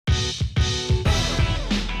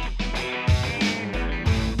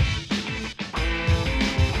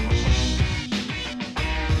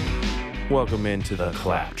Welcome into the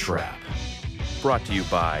Clap Trap. Brought to you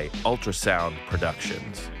by Ultrasound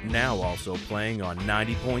Productions. Now also playing on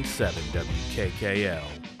 90.7 WKKL.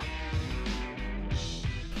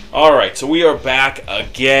 Alright, so we are back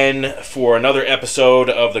again for another episode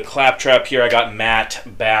of the Clap Trap here. I got Matt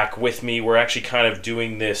back with me. We're actually kind of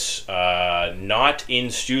doing this not in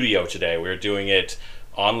studio today. We're doing it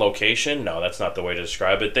on location. No, that's not the way to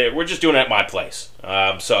describe it. We're just doing it at my place.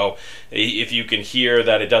 So if you can hear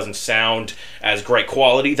that it doesn't sound as great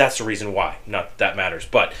quality, that's the reason why. Not that matters.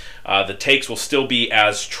 But the takes will still be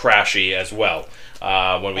as trashy as well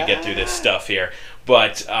when we get through this stuff here.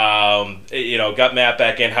 But, got Matt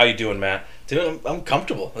back in. How you doing, Matt? Dude, I'm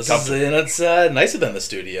comfortable. It's nicer than the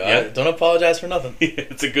studio. Yeah. I don't apologize for nothing.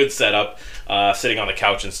 It's a good setup. Sitting on the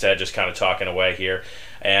couch instead, just kind of talking away here.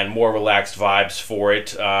 And more relaxed vibes for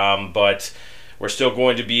it. But we're still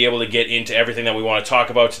going to be able to get into everything that we want to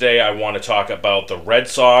talk about today. I want to talk about the Red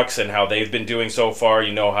Sox and how they've been doing so far.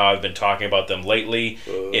 You know how I've been talking about them lately.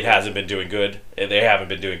 It hasn't been doing good. They haven't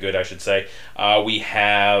been doing good, I should say. We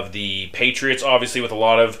have the Patriots, obviously, with a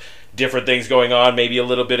lot of different things going on. Maybe a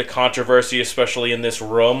little bit of controversy, especially in this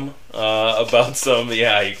room, about some.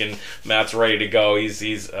 Yeah, Matt's ready to go.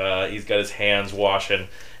 He's got his hands washing.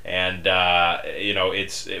 And,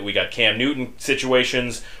 we got Cam Newton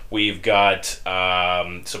situations. We've got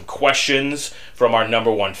some questions from our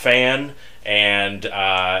number one fan. And,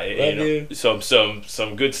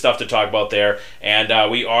 some good stuff to talk about there. And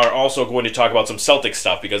we are also going to talk about some Celtics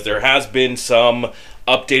stuff because there has been some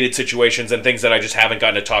updated situations and things that I just haven't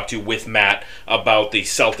gotten to talk to with Matt about the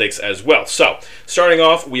Celtics as well. So, starting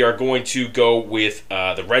off, we are going to go with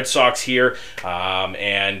the Red Sox here.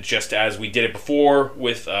 And just as we did it before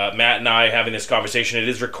with Matt and I having this conversation, it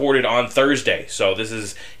is recorded on Thursday. So, this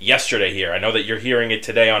is yesterday here. I know that you're hearing it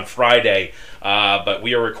today on Friday, but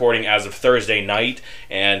we are recording as of Thursday night.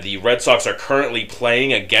 And the Red Sox are currently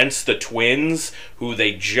playing against the Twins, who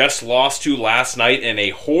they just lost to last night in a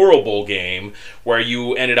horrible game where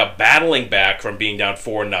you ended up battling back from being down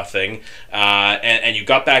 4-0, and you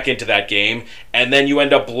got back into that game, and then you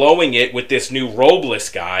end up blowing it with this new Robles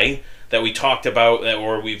guy that we talked about,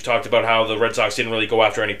 or we've talked about how the Red Sox didn't really go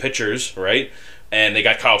after any pitchers, right? And they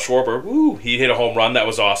got Kyle Schwarber. Woo, he hit a home run. That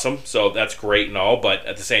was awesome. So that's great and all, but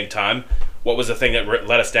at the same time, what was the thing that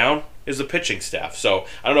let us down? Is the pitching staff. So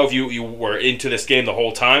I don't know if you were into this game the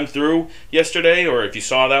whole time through yesterday, or if you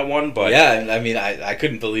saw that one. But yeah, I mean, I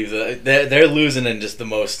couldn't believe that they're losing in just the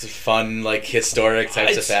most fun, like historic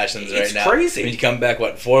types of fashions right now. It's crazy. I mean, you come back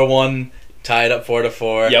 4-1, tied up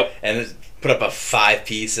 4-4. Yep. And put up a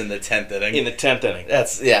 5-piece in the 10th inning. I mean,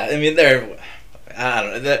 I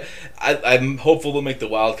don't know. I'm hopeful they'll make the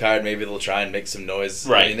wild card. Maybe they'll try and make some noise.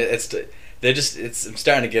 Right. I mean, I'm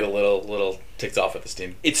starting to get a little ticked off at this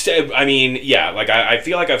team. I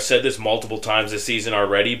feel like I've said this multiple times this season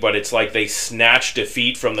already, but it's like they snatch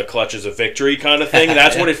defeat from the clutches of victory kind of thing.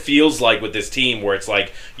 That's what it feels like with this team, where it's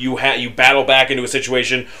like you battle back into a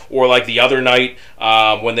situation, or like the other night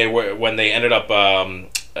when they ended up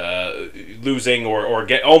losing or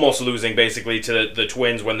almost losing basically to the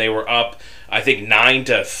Twins when they were up, I think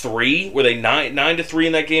 9-3. Were they 9-3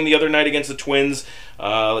 in that game the other night against the Twins?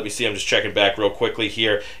 Let me see. I'm just checking back real quickly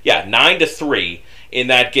here. Yeah, 9-3 in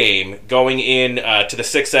that game. Going in to the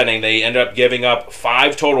 6th inning, they ended up giving up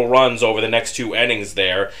 5 total runs over the next 2 innings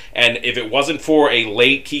there. And if it wasn't for a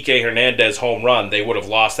late Kike Hernandez home run, they would have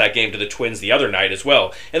lost that game to the Twins the other night as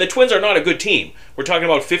well. And the Twins are not a good team. We're talking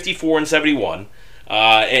about 54-71.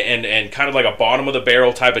 And kind of like a bottom of the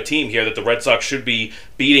barrel type of team here that the Red Sox should be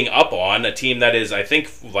beating up on, a team that is, I think,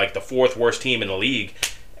 like the 4th worst team in the league.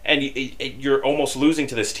 And you're almost losing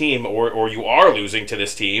to this team, or you are losing to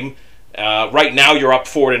this team. Right now you're up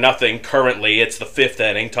 4-0 currently. It's the 5th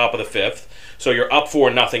inning, top of the 5th. So you're up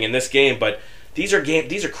 4-0 in this game, but these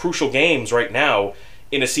are crucial games right now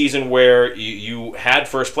in a season where you had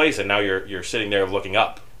first place and now you're sitting there looking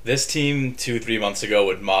up. This team 2-3 months ago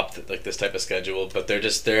would mop this type of schedule, but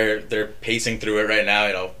they're pacing through it right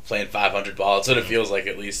now. Playing 500 ball. That's what it feels like,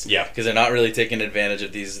 at least. Yeah. Because they're not really taking advantage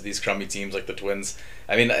of these crummy teams like the Twins.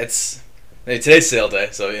 I mean, today's sale day,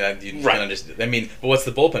 so you can understand. I mean, but what's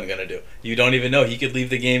the bullpen gonna do? You don't even know. He could leave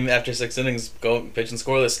the game after 6 innings, go pitch and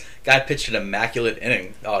scoreless. Guy pitched an immaculate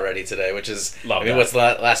inning already today, which is. What's the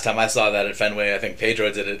last time I saw that at Fenway? I think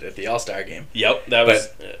Pedro did it at the All-Star game. Yep,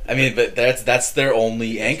 but that's their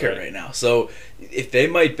only anchor right now. So if they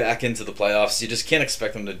might back into the playoffs, you just can't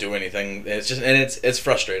expect them to do anything. It's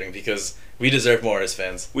frustrating because we deserve more as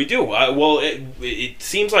fans. We do. It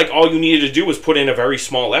seems like all you needed to do was put in a very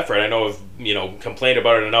small effort. I know I've complained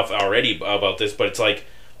about it enough already about this, but it's like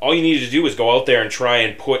all you needed to do was go out there and try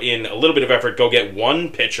and put in a little bit of effort, go get one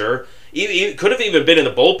pitcher He could have even been in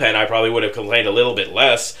the bullpen. I probably would have complained a little bit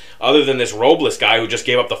less. Other than this Robles guy who just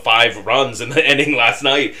gave up the 5 runs in the ending last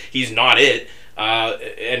night, he's not it.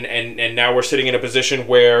 And now we're sitting in a position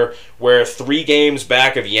where we're 3 games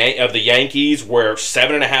back of the Yankees. We're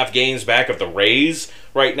 7.5 games back of the Rays.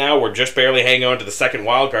 Right now, we're just barely hanging on to the second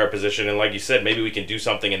wild card position, and like you said, maybe we can do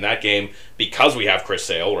something in that game because we have Chris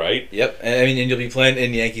Sale, right? Yep, and you'll be playing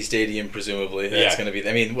in Yankee Stadium, presumably. That's going to be.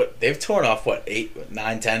 They've torn off 8,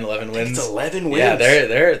 9, 10, 11 wins. It's 11 wins. Yeah,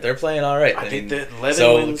 they're playing all right. I think that 11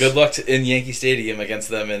 so wins. Good luck in Yankee Stadium against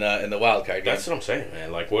them in the wild card game. That's what I'm saying,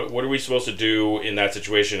 man. Like, what are we supposed to do in that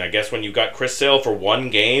situation? I guess when you got Chris Sale for 1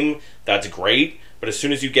 game, that's great. But as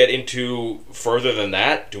soon as you get into further than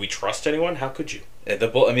that, do we trust anyone? How could you? The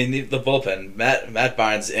bullpen. Matt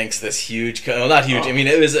Barnes inks this huge. Well, not huge.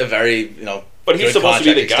 It was a very But he's supposed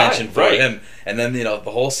to be the guy, extension for him. And then the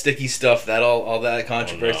whole sticky stuff that all that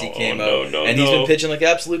controversy came out, and he's been pitching like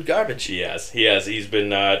absolute garbage. He has. He's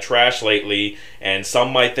been trash lately, and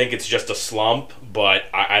some might think it's just a slump, but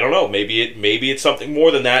I don't know. Maybe it's something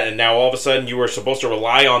more than that. And now all of a sudden you were supposed to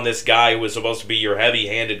rely on this guy who was supposed to be your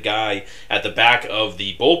heavy-handed guy at the back of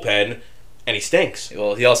the bullpen. And he stinks.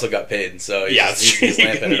 Well, he also got paid, so he's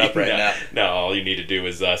lamping it up right now. No, all you need to do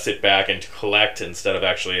is sit back and collect instead of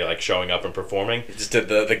actually showing up and performing. He just did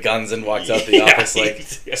the guns and walked out the office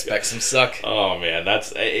expect some suck. Oh man,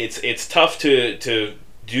 it's tough to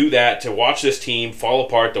do that, to watch this team fall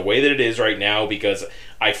apart the way that it is right now, because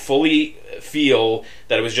I fully feel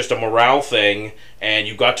that it was just a morale thing, and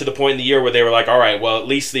you got to the point in the year where they were like, all right, well, at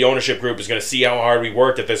least the ownership group is going to see how hard we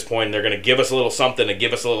worked at this point, and they're going to give us a little something and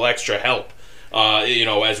give us a little extra help,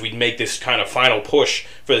 as we make this kind of final push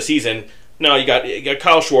for the season. No, you got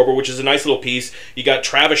Kyle Schwarber, which is a nice little piece. You got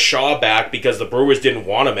Travis Shaw back because the Brewers didn't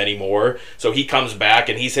want him anymore, so he comes back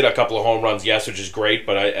and he's hit a couple of home runs, yes, which is great.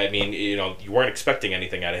 But you weren't expecting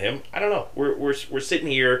anything out of him. I don't know. We're sitting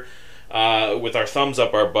here with our thumbs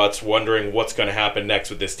up our butts, wondering what's going to happen next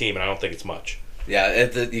with this team, and I don't think it's much. Yeah,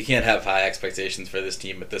 you can't have high expectations for this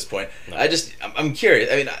team at this point. No. I'm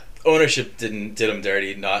curious. Ownership did them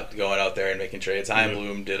dirty, not going out there and making trades. Chaim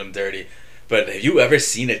Bloom did them dirty. But have you ever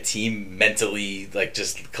seen a team mentally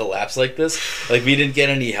just collapse like this? We didn't get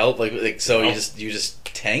any help. No. You just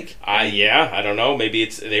tank. Yeah, I don't know. Maybe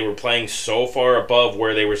they were playing so far above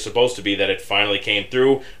where they were supposed to be that it finally came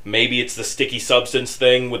through. Maybe it's the sticky substance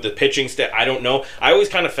thing with the pitching staff. I don't know. I always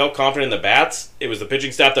kind of felt confident in the bats. It was the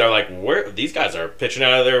pitching staff that are like, where these guys are pitching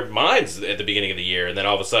out of their minds at the beginning of the year, and then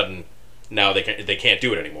all of a sudden, now they can't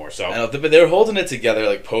do it anymore. So I know, but they were holding it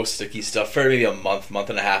together post sticky stuff for maybe a month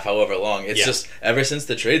and a half, however long. It's just ever since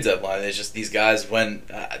the trade deadline, it's just these guys went.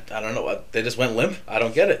 I don't know. They just went limp. I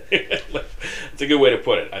don't get it. It's a good way to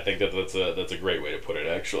put it. I think that's a great way to put it,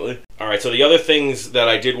 actually. All right. So the other things that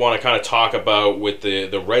I did want to kind of talk about with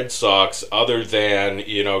the Red Sox, other than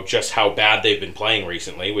just how bad they've been playing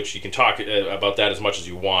recently, which you can talk about that as much as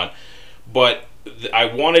you want, but I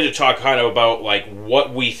wanted to talk kind of about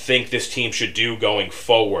what we think this team should do going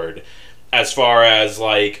forward, as far as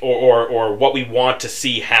or what we want to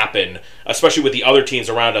see happen, especially with the other teams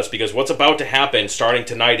around us, because what's about to happen starting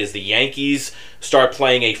tonight is the Yankees start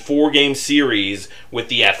playing a 4-game series with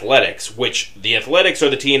the Athletics, which the Athletics are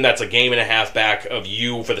the team that's a game and a half back of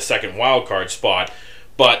you for the second wild card spot.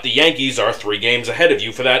 But the Yankees are 3 games ahead of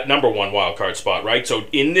you for that number 1 wild card spot, right? So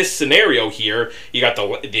in this scenario here, you got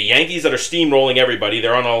the Yankees that are steamrolling everybody.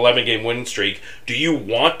 They're on an 11-game winning streak. Do you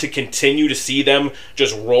want to continue to see them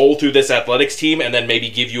just roll through this Athletics team and then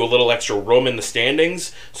maybe give you a little extra room in the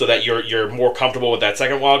standings so that you're more comfortable with that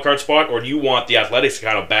second wild card spot? Or do you want the Athletics to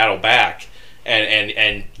kind of battle back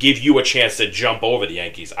and give you a chance to jump over the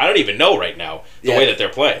Yankees? I don't even know right now the way that they're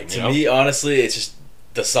playing. To me, honestly, it's just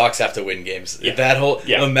the Sox have to win games. Yeah.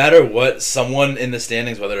 No matter what, someone in the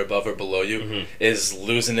standings, whether above or below you, is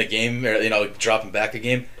losing a game or dropping back a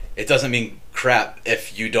game. It doesn't mean crap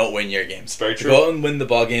if you don't win your games. Very true. Go out and win the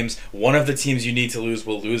ball games. One of the teams you need to lose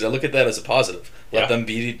will lose. I look at that as a positive. Let them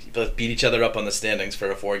beat each other up on the standings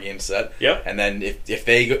for a 4-game set. Yeah. And then if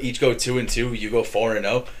they each go 2-2, you go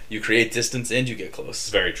 4-0. You create distance and you get close.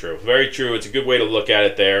 Very true. Very true. It's a good way to look at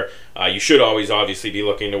it there. You should always obviously be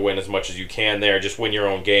looking to win as much as you can there. Just win your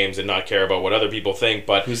own games and not care about what other people think.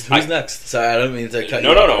 But who's next? Sorry, I don't mean to cut you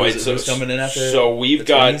off. No. Who's coming in after? So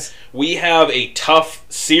we have a tough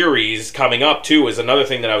series coming up too. Is another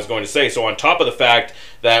thing that I was going to say. So on top of the fact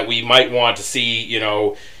that we might want to see,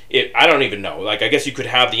 I don't even know. Like, I guess you could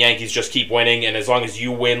have the Yankees just keep winning, and as long as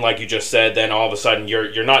you win, like you just said, then all of a sudden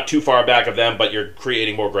you're not too far back of them, but you're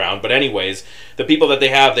creating more ground. But anyways, the people that they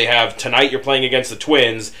have tonight, you're playing against the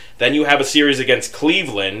Twins. Then you have a series against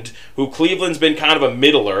Cleveland, who Cleveland's been kind of a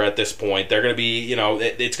middler at this point. They're going to be,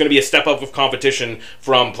 it's going to be a step up of competition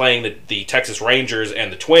from playing the Texas Rangers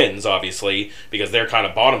and the Twins, obviously, because they're kind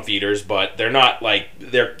of bottom feeders, but they're not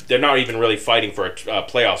they're not even really fighting for a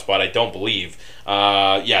playoff spot, I don't believe.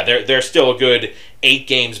 They're still a good 8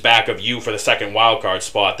 games back of you for the second wild card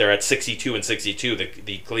spot. They're at 62 and 62.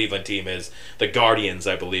 The Cleveland team is the Guardians,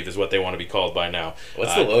 I believe, is what they want to be called by now.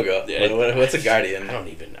 What's the logo? What's a Guardian?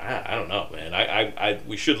 I don't know, man.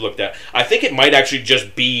 We should look that. I think it might actually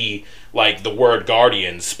just be like the word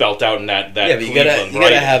Guardian spelt out in that. Yeah, but you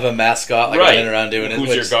gotta have a mascot running around doing it.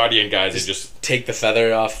 Who's your Guardian, guys? And just take the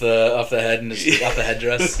feather off the head and off the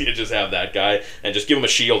headdress. You just have that guy and just give him a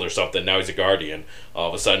shield or something. Now he's a Guardian all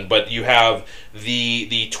of a sudden. But you have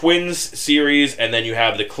the Twins series, and then you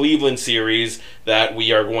have the Cleveland series that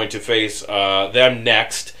we are going to face them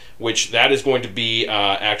next, which that is going to be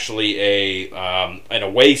actually an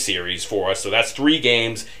away series for us. So that's 3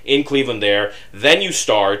 games in Cleveland there. Then you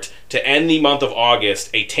start, to end the month of August,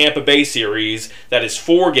 a Tampa Bay series that is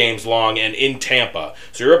 4 games long and in Tampa.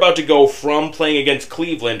 So you're about to go from playing against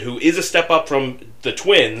Cleveland, who is a step up from the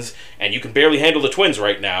Twins, and you can barely handle the Twins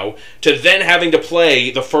right now, to then having to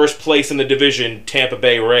play the first place in the division, Tampa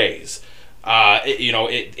Bay Rays.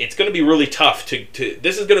 It's going to be really tough to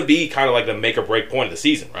this is going to be kind of like the make or break point of the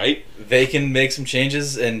season, right? They can make some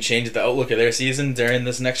changes and change the outlook of their season during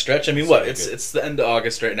this next stretch. I mean, it's the end of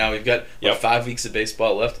August right now. We've got 5 weeks of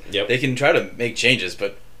baseball left. Yep. They can try to make changes,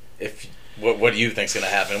 but what do you think's going to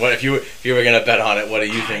happen? What if you were going to bet on it? What do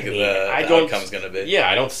you think the outcome's going to be? Yeah,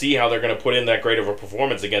 I don't see how they're going to put in that great of a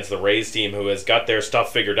performance against the Rays team, who has got their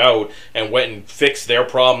stuff figured out and went and fixed their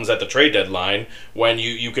problems at the trade deadline, when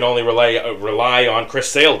you can only rely on Chris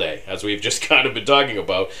Sale Day, as we've just kind of been talking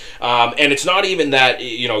about. And it's not even that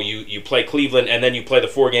you play Cleveland and then you play the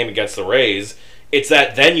 4 game against the Rays. It's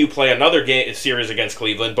that then you play another series against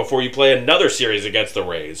Cleveland before you play another series against the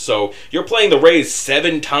Rays. So you're playing the Rays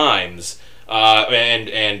 7 times.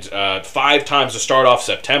 And 5 times to start off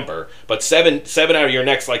September, but seven out of your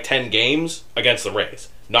next 10 games against the Rays.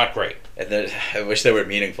 Not great. And I wish they were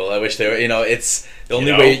meaningful. I wish they were. It's the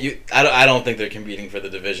only way I don't think they're competing for the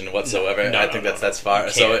division whatsoever. I think that's far.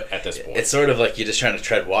 So at this point, it's sort of like you're just trying to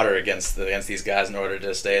tread water against these guys in order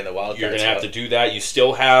to stay in the wild card. You're going to have to do that. You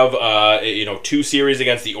still have 2 series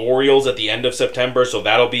against the Orioles at the end of September, so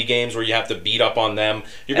that'll be games where you have to beat up on them.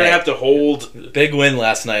 You're going to have to hold. Big win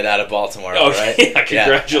last night out of Baltimore. Right? Yeah,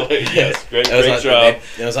 congratulations. Yes, great job.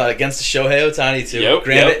 It was against Shohei Ohtani too. Yep,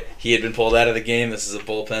 Granted, he had been pulled out of the game. This is a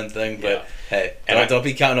bullpen thing, but hey, don't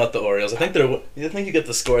be counting out the Orioles. I think you get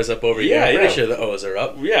the scores up over here. I'm pretty sure the O's are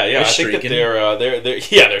up. Yeah. I think that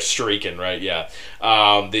they're streaking, right? Yeah.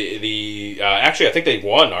 Actually, I think they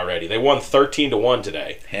won already. They won 13-1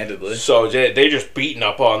 today, handedly. So they just beating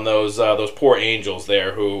up on those poor Angels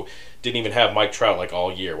there, who didn't even have Mike Trout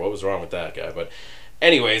all year. What was wrong with that guy? But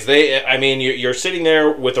anyways, you're sitting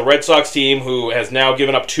there with a Red Sox team who has now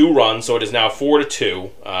given up 2 runs, so it is now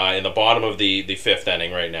 4-2 in the bottom of the 5th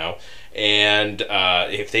inning right now. And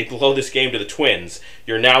if they blow this game to the Twins,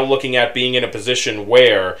 you're now looking at being in a position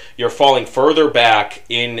where you're falling further back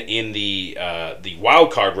in the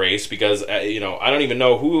wild card race, because I don't even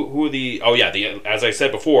know who as I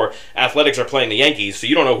said before, Athletics are playing the Yankees, so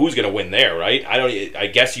you don't know who's going to win there, right? I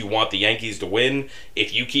guess you want the Yankees to win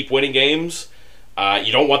if you keep winning games.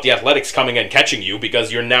 You don't want the Athletics coming and catching you,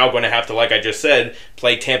 because you're now going to have to, like I just said,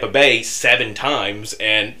 play Tampa Bay 7 times,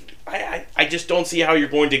 and I just don't see how you're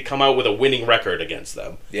going to come out with a winning record against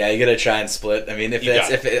them. Yeah, you got to try and split. I mean,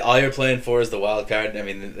 if all you're playing for is the wild card,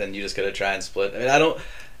 then you just got to try and split. I mean,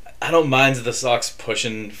 I don't mind the Sox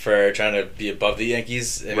pushing for trying to be above the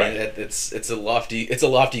Yankees. I mean, it's a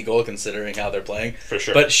lofty goal considering how they're playing. For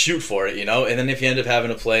sure. But shoot for it, And then if you end up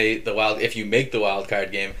having to play if you make the wild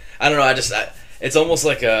card game, I don't know. It's almost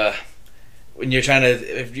like when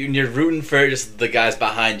you're rooting for just the guys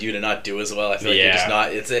behind you to not do as well. I feel like you're just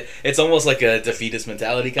not. It's almost like a defeatist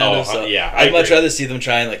mentality kind of. So I'd much rather see them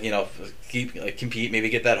try and compete, maybe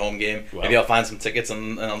get that home game. Well, maybe I'll find some tickets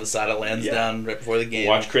on the side of Lansdowne right before the game.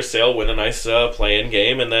 Watch Chris Sale win a nice play-in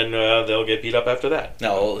game, and then they'll get beat up after that.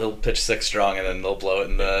 No, he'll pitch 6 strong, and then they'll blow it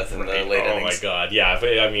in the late innings. Oh my God, yeah.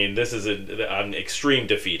 I mean, this is an extreme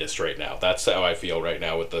defeatist right now. That's how I feel right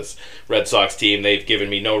now with this Red Sox team. They've given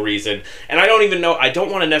me no reason, and I don't even know. I don't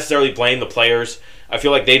want to necessarily blame the players. I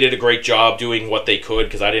feel like they did a great job doing what they could,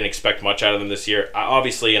 because I didn't expect much out of them this year.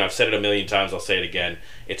 Obviously, and I've said it a million times, I'll say it again,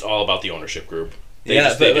 it's all about the ownership group. They yeah,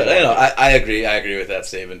 just, they but didn't you know, want to. I agree with that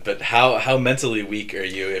statement. But how mentally weak are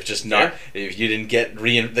you if just not if you didn't get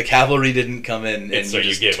the cavalry didn't come in and So you you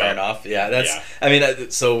just give turn up. off? Yeah, that's. Yeah. I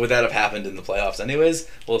mean, so would that have happened in the playoffs anyways?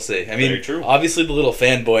 We'll see. I mean, Very true. obviously the little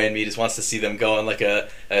fanboy in me just wants to see them go on like a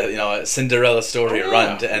Cinderella story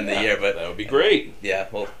run to end the year. But that would be great. Yeah,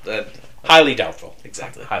 well, Highly doubtful.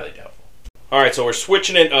 exactly. Highly doubtful. All right, so we're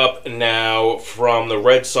switching it up now from the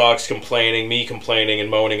Red Sox me complaining and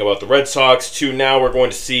moaning about the Red Sox, to now we're going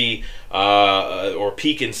to see or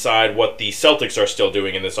peek inside what the Celtics are still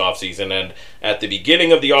doing in this offseason. And at the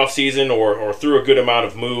beginning of the offseason, or through a good amount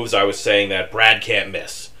of moves, I was saying that Brad can't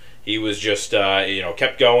miss. He was just,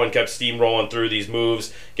 kept going, kept steamrolling through these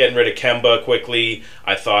moves, getting rid of Kemba quickly.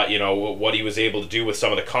 I thought, what he was able to do with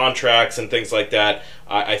some of the contracts and things like that.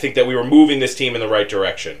 I think that we were moving this team in the right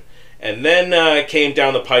direction. And then came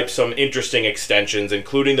down the pipe some interesting extensions,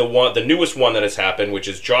 including the newest one that has happened, which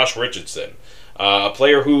is Josh Richardson, a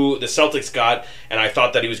player who the Celtics got, and I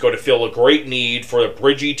thought that he was going to fill a great need for a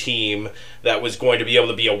bridgy team that was going to be able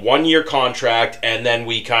to be a one-year contract, and then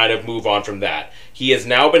we kind of move on from that. He has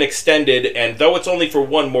now been extended, and though it's only for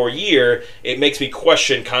one more year, it makes me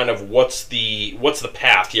question kind of what's the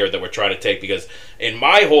path here that we're trying to take, because in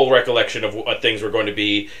my whole recollection of what things were going to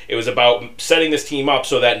be, it was about setting this team up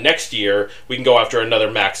so that next year we can go after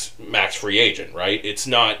another max free agent, right? It's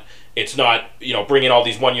not bring in all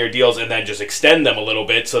these one-year deals and then just extend them a little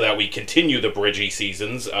bit so that we continue the bridgy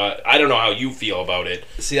seasons. I don't know how you feel about it.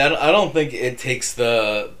 See, I don't think it takes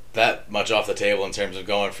that much off the table in terms of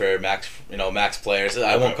going for max players.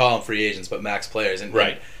 I won't call them free agents, but max players. And,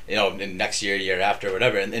 right. In next year after,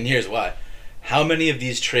 whatever. And here's why. How many of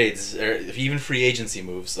these trades, or even free agency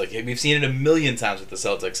moves, like we've seen it a million times with the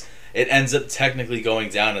Celtics, it ends up technically going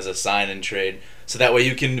down as a sign and trade. So that way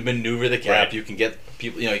you can maneuver the cap, right. You can get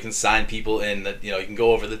people, you can sign people in that, you can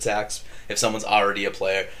go over the tax if someone's already a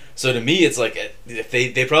player. So to me, it's like if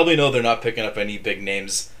they probably know they're not picking up any big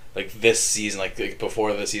names like this season, like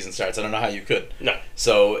before the season starts. I don't know how you could. No.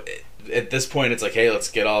 So at this point, it's like, hey,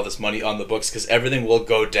 let's get all this money on the books because everything will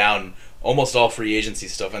go down. Almost all free agency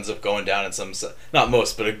stuff ends up going down in some, not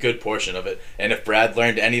most, but a good portion of it. And if Brad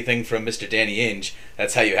learned anything from Mr. Danny Ainge,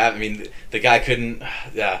 that's how you have. I mean, the guy couldn't.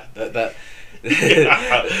 Yeah, that.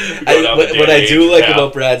 What I do like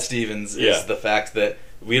about Brad Stevens is the fact that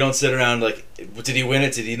we don't sit around like, did he win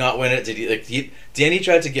it? Did he not win it? Did he? Danny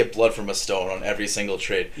tried to get blood from a stone on every single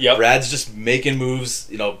trade. Yep. Brad's just making moves.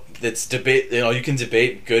 It's debate. You can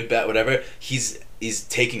debate good, bad, whatever. He's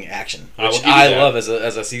taking action, which I love as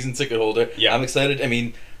a season ticket holder. Yeah. I'm excited. I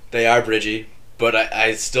mean, they are bridgy, but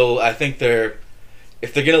I think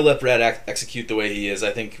if they're gonna let Brad execute the way he is,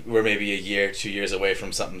 I think we're maybe a year, 2 years away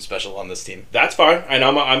from something special on this team. That's fine, and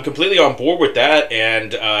I'm completely on board with that.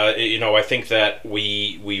 And I think that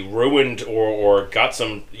we ruined or got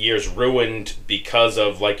some years ruined because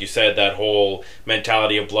of, like you said, that whole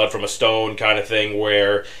mentality of blood from a stone kind of thing,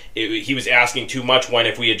 where he was asking too much, when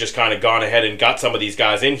if we had just kind of gone ahead and got some of these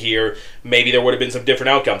guys in here, maybe there would have been some different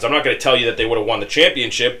outcomes. I'm not going to tell you that they would have won the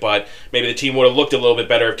championship, but maybe the team would have looked a little bit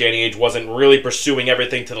better if Danny Ainge wasn't really pursuing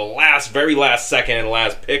everything to the very last second and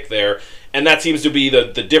last pick there. And that seems to be the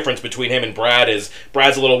difference between him and Brad, is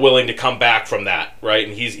Brad's a little willing to come back from that, right?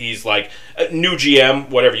 And he's like a new GM,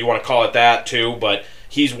 whatever you want to call it that too, but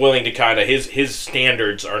he's willing to kind of, his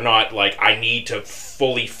standards are not like, I need to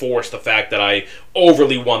fully force the fact that I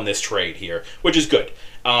overly won this trade here, which is good.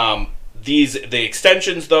 The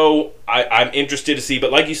extensions, though, I'm interested to see.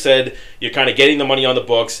 But like you said, you're kind of getting the money on the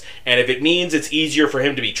books. And if it means it's easier for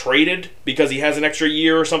him to be traded because he has an extra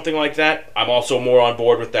year or something like that, I'm also more on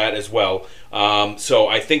board with that as well. So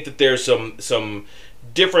I think that there's some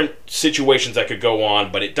different situations that could go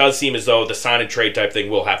on, but it does seem as though the sign and trade type thing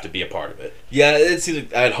will have to be a part of it. Yeah, it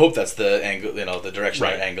seems. I'd hope that's the angle, the direction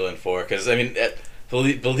right. they're angling for. Because I mean,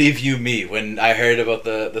 believe you me, when I heard about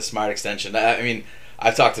the smart extension, I mean,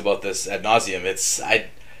 I've talked about this ad nauseum.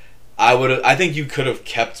 I think you could have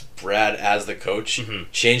kept Brad as the coach,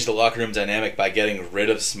 changed the locker room dynamic by getting rid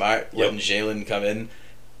of Smart, letting Jalen come in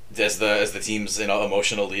as the team's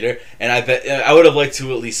emotional leader, and I bet I would have liked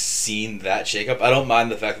to at least seen that shakeup. I don't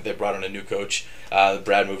mind the fact that they brought in a new coach.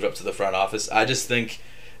 Brad moved up to the front office. I just think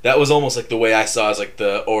that was almost like the way I saw as like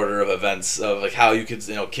the order of events of like how you could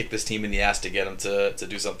kick this team in the ass to get them to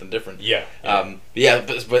do something different. Yeah.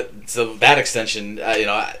 But so that extension,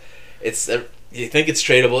 it's. You think it's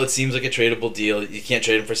tradable. It seems like a tradable deal. You can't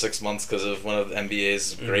trade him for 6 months because of one of the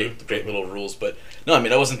NBA's great little rules. But no, I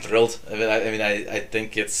mean, I wasn't thrilled. I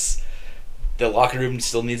think it's the locker room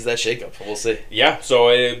still needs that shakeup. We'll see. Yeah, so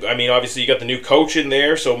I mean, obviously you got the new coach in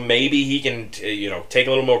there, so maybe he can take a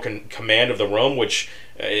little more command of the room. Which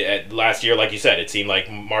last year, like you said, it seemed like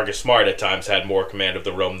Marcus Smart at times had more command of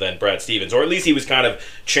the room than Brad Stevens, or at least he was kind of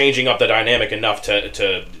changing up the dynamic enough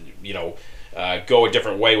to go a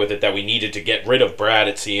different way with it, that we needed to get rid of Brad,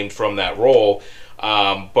 it seemed, from that role.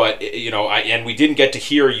 But we didn't get to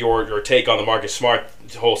hear your take on the Marcus Smart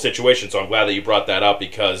whole situation, so I'm glad that you brought that up,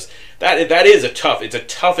 because that is a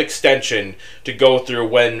tough extension to go through.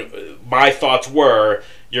 When my thoughts were,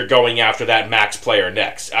 you're going after that max player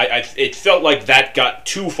next. It felt like that got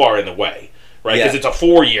too far in the way, right? Because it's a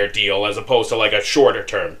 4-year deal as opposed to like a shorter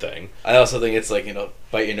term thing. I also think it's like,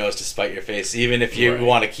 bite your nose to spite your face. Even if you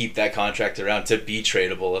want to keep that contract around to be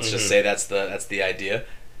tradable, let's just say that's the idea.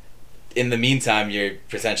 In the meantime, you're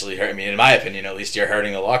potentially hurting. I mean, in my opinion, at least, you're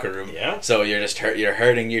hurting the locker room. Yeah. So you're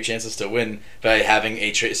hurting your chances to win by having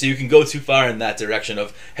a trade. So you can go too far in that direction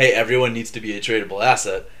of, hey, everyone needs to be a tradable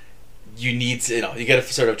asset. You need to, you got to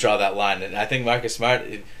sort of draw that line. And I think Marcus Smart,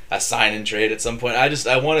 a sign and trade at some point. I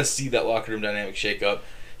want to see that locker room dynamic shake up.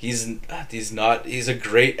 He's a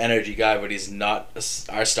great energy guy, but he's not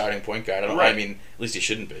our starting point guard. I mean, at least he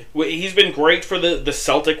shouldn't be. Well, he's been great for the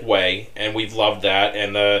Celtic way, and we've loved that.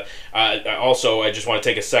 And also, I just want to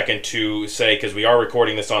take a second to say, because we are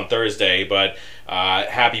recording this on Thursday, but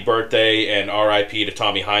happy birthday and R.I.P. to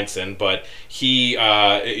Tommy Heinsohn. But he,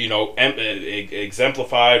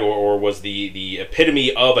 exemplified or was the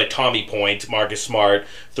epitome of a Tommy point, Marcus Smart,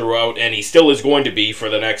 throughout, and he still is going to be for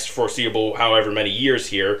the next foreseeable however many years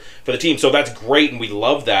here for the team. So that's great, and we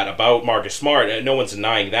love that about Marcus Smart. No one's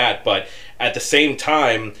denying that, but at the same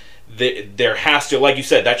time, there has to, like you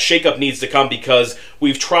said, that shakeup needs to come, because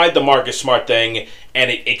we've tried the Marcus Smart thing, and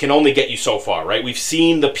it can only get you so far, right? We've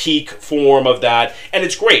seen the peak form of that, and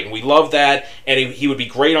it's great, and we love that, and he would be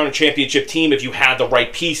great on a championship team if you had the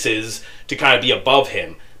right pieces to kind of be above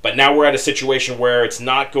him. But now we're at a situation where he's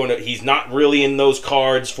not really in those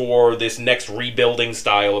cards for this next rebuilding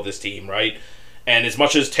style of this team, right? And as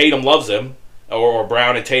much as Tatum loves him, or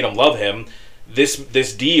Brown and Tatum love him,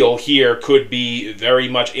 this deal here could be very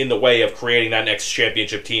much in the way of creating that next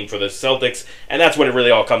championship team for the Celtics, and that's what it really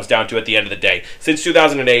all comes down to at the end of the day. Since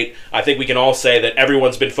 2008, I think we can all say that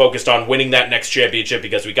everyone's been focused on winning that next championship,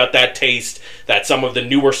 because we got that taste that some of the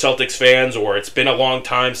newer Celtics fans, or it's been a long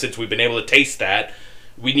time since we've been able to taste that.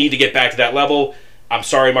 We need to get back to that level. I'm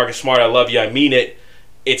sorry, Marcus Smart, I love you, I mean it.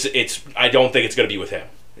 I don't think it's going to be with him.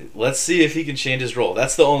 Let's see if he can change his role.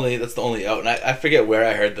 That's the only out. And I forget where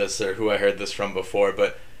I heard this or who I heard this from before,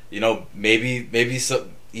 but maybe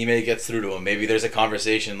Ime gets through to him. Maybe there's a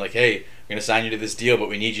conversation like, hey, we're going to sign you to this deal, but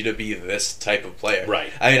we need you to be this type of player.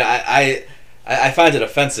 Right. I mean, I find it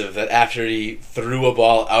offensive that after he threw a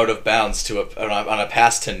ball out of bounds on a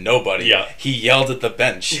pass to nobody, he yelled at the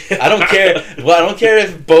bench. I don't care. Well, I don't care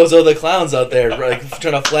if Bozo the Clown's out there like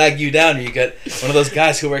trying to flag you down, or you got one of those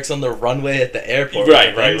guys who works on the runway at the airport.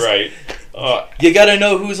 Right. You gotta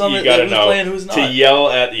know who's on who's playing, who's not. To yell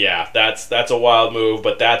at, that's a wild move,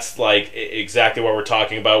 but that's like exactly what we're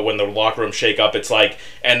talking about when the locker room shake up. It's like,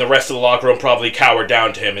 and the rest of the locker room probably cowered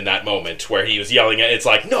down to him in that moment where he was yelling at. It's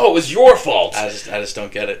like, no, it was your fault. I just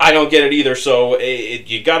don't get it. I don't get it either. So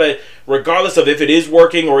you gotta, regardless of if it is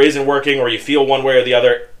working or isn't working, or you feel one way or the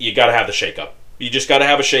other, you gotta have the shake up. You just got to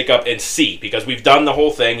have a shake-up and see, because we've done the whole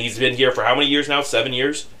thing. He's been here for how many years now? 7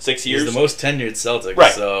 years? 6 years? He's the most tenured Celtic.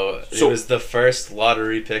 Right. So it was the first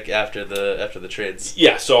lottery pick after the trades.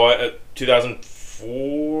 Yeah, so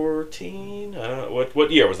 2014? What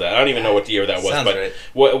year was that? I don't even know what year that was. Sounds but right.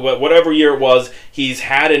 Whatever year it was, he's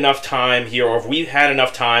had enough time here, or if we've had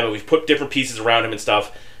enough time and we've put different pieces around him and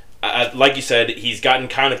stuff, like you said, he's gotten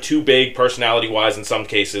kind of too big personality-wise in some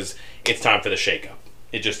cases. It's time for the shake-up.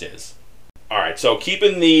 It just is. All right, so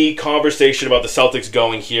keeping the conversation about the Celtics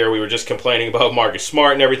going here, we were just complaining about Marcus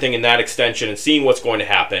Smart and everything in that extension and seeing what's going to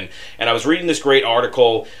happen. And I was reading this great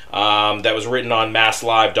article that was written on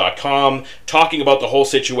masslive.com talking about the whole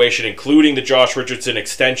situation, including the Josh Richardson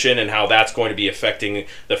extension and how that's going to be affecting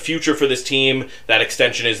the future for this team. That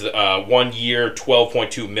extension is 1 year,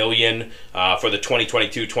 $12.2 million for the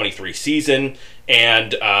 2022-23 season.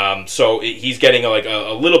 And so he's getting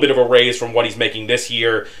a little bit of a raise from what he's making this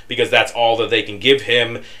year, because that's all that they can give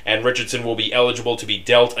him. And Richardson will be eligible to be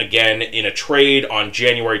dealt again in a trade on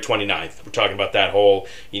January 29th. We're talking about that whole,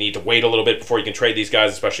 you need to wait a little bit before you can trade these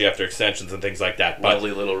guys, especially after extensions and things like that. But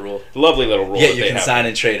lovely little rule. Yeah, you can sign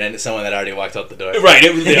and trade and someone that already walked out the door. Right.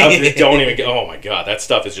 Don't even. Oh my God, that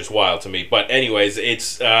stuff is just wild to me. But anyways,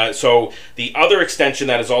 it's so the other extension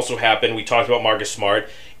that has also happened. We talked about Marcus Smart.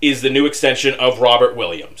 Is the new extension of Robert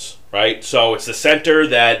Williams, right? So it's the center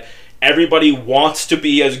that everybody wants to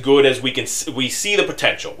be as good as we can. We see the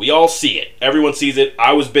potential. We all see it. Everyone sees it.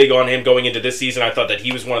 I was big on him going into this season. I thought that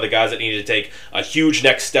he was one of the guys that needed to take a huge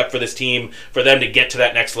next step for this team, for them to get to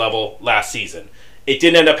that next level last season. It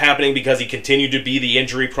didn't end up happening because he continued to be the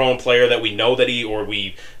injury-prone player that we know that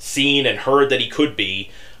we've seen and heard that he could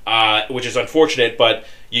be, which is unfortunate, but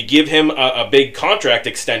you give him a big contract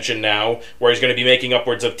extension now where he's going to be making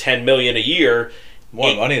upwards of $10 million a year.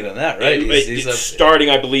 More money than that, right? He's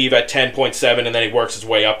starting, I believe, at 10.7, and then he works his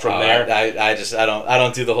way up from there. I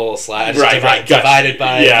don't do the whole slide. Right. Divided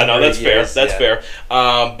by. Yeah, no, that's fair. That's fair.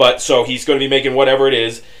 But so he's going to be making whatever it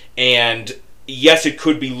is, and yes, it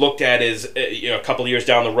could be looked at as a couple of years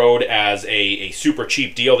down the road as a super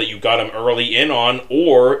cheap deal that you got him early in on,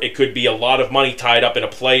 or it could be a lot of money tied up in a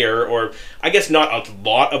player, or I guess not a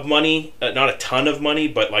lot of money, not a ton of money,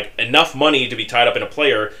 but like enough money to be tied up in a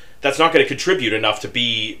player that's not going to contribute enough to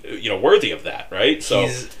be worthy of that, right? So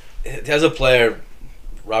as a player,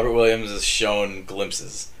 Robert Williams has shown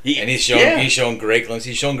glimpses, and he's shown great glimpses.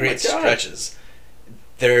 He's shown great stretches.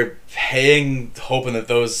 They're hoping that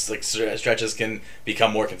those stretches can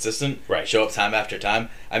become more consistent, right? Show up time after time.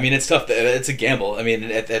 I mean, it's tough. It's a gamble. I mean,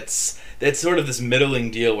 it's sort of this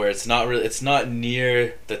middling deal where it's not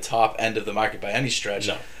near the top end of the market by any stretch.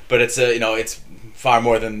 No. But it's it's far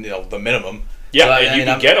more than the minimum. Yeah, so, and you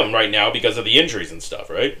can get them right now because of the injuries and stuff,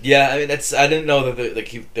 right? Yeah, I mean, I didn't know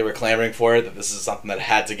that they were clamoring for it, that this is something that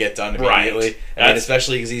had to get done immediately. Right. I mean,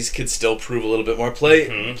 especially because he could still prove a little bit more.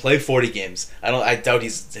 Play 40 games. I doubt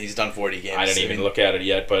he's done 40 games. I didn't even look at it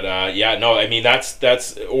yet, but I mean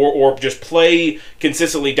that's or just play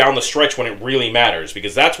consistently down the stretch when it really matters,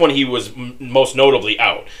 because that's when he was most notably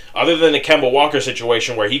out. Other than the Kemba Walker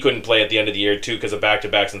situation where he couldn't play at the end of the year too because of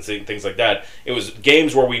back-to-backs and things like that, it was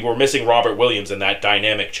games where we were missing Robert Williams and that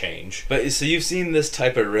dynamic change. But so you've seen this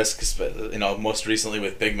type of risk, most recently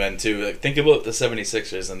with big men too. Like, think about the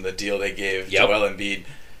 76ers and the deal they gave Joel Embiid.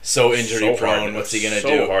 So injury prone. What's he gonna do?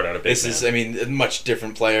 So hard on a big man. This is, I mean, a much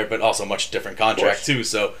different player, but also much different contract too.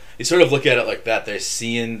 So you sort of look at it like that. They're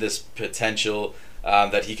seeing this potential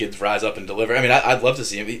that he could rise up and deliver. I mean, I'd love to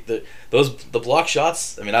see him. The block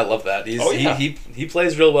shots, I mean, I love that. He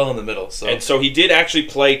plays real well in the middle. So. And so he did actually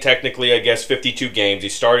play technically, I guess, 52 games. He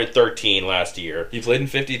started 13 last year. He played in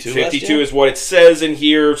 52 52 is what it says in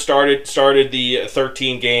here. Started the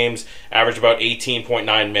 13 games, averaged about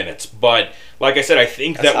 18.9 minutes. But like I said, I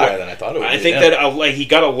think that's higher than I thought it would be. I think that he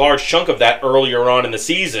got a large chunk of that earlier on in the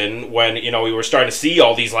season when we were starting to see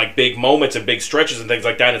all these like big moments and big stretches and things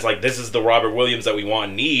like that. And it's like, this is the Robert Williams that we want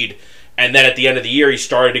and need. And then at the end of the year, he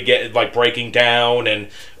started to get like breaking down, and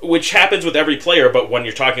which happens with every player. But when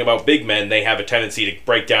you're talking about big men, they have a tendency to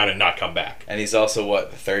break down and not come back. And he's also a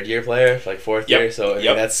third-year player, like fourth year. So I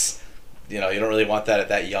mean, that's you don't really want that at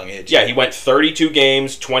that young age. Yeah, he went 32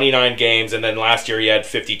 games, 29 games, and then last year he had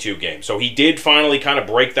 52 games. So he did finally kind of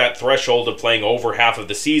break that threshold of playing over half of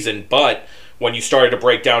the season, but when you started to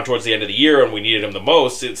break down towards the end of the year and we needed him the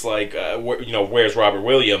most, it's like, where's Robert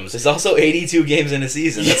Williams? There's also 82 games in a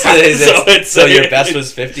season. So your best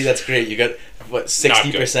was 50. That's great. You got,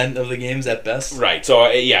 60% of the games at best? Right. So,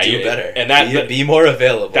 do better. And be more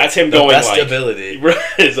available. That's him going best ability.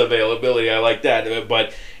 His availability. I like that.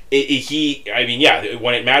 But when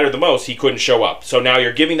it mattered the most, he couldn't show up. So now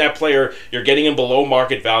you're giving that player, you're getting him below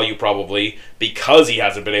market value probably because he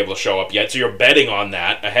hasn't been able to show up yet. So you're betting on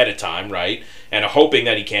that ahead of time, right? And hoping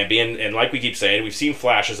that he can be. And like we keep saying, we've seen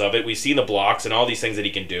flashes of it. We've seen the blocks and all these things that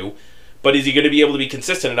he can do. But is he going to be able to be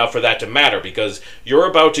consistent enough for that to matter? Because you're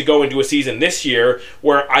about to go into a season this year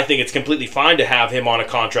where I think it's completely fine to have him on a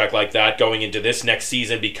contract like that going into this next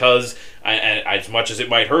season, because as much as it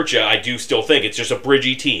might hurt you, I do still think it's just a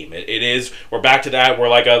bridgy team. It is. We're back to that. We're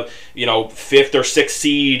like a 5th or 6th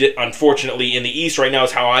seed, unfortunately, in the East right now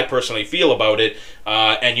is how I personally feel about it.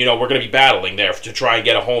 And we're going to be battling there to try and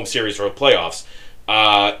get a home series for the playoffs.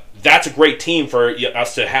 That's a great team for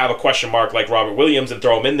us to have a question mark like Robert Williams and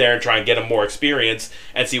throw him in there and try and get him more experience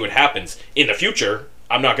and see what happens. In the future,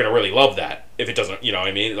 I'm not going to really love that if it doesn't,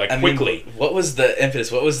 quickly. What was the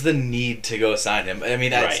impetus? What was the need to go sign him? I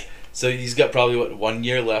mean, right. So he's got probably 1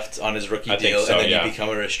 year left on his rookie deal, so, and then you become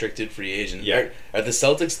a restricted free agent. Yeah. Are the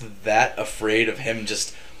Celtics that afraid of him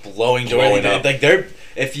just blowing up? Like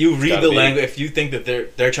if you read the language, if you think that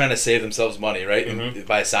they're trying to save themselves money, right,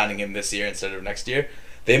 by signing him this year instead of next year,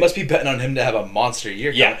 they must be betting on him to have a monster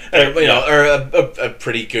year. Or a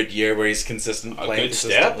pretty good year where he's playing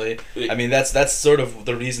consistently. I mean, that's sort of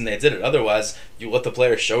the reason they did it. Otherwise, you let the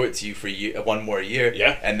player show it to you for one more year,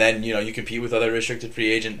 and then you compete with other restricted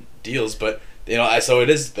free agent deals. But so it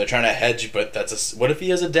is. They're trying to hedge, but what if he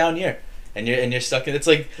has a down year? and you're stuck in. It's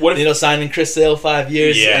like what if, signing Chris Sale 5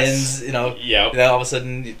 years, yes. and then all of a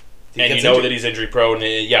sudden, and you know that he's injury prone.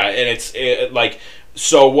 Yeah, and it's like.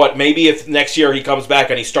 So what? Maybe if next year he comes back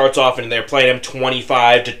and he starts off and they're playing him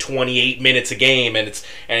 25 to 28 minutes a game, and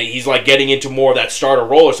he's like getting into more of that starter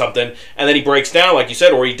role or something, and then he breaks down, like you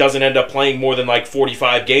said, or he doesn't end up playing more than like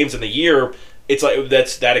 45 games in the year. It's like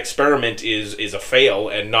that experiment is a fail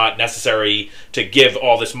and not necessary to give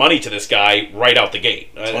all this money to this guy right out the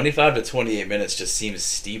gate. 25 to 28 minutes just seems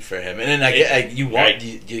steep for him, and then you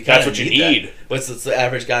that's what you need. That. What's the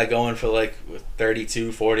average guy going for, like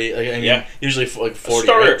 32, 40? Like, I mean, usually like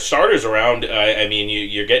 40. Starters around. I mean,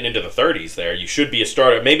 you're getting into the 30s there. You should be a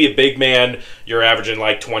starter. Maybe a big man, you're averaging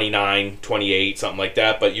like 29, 28, something like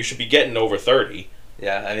that. But you should be getting over 30.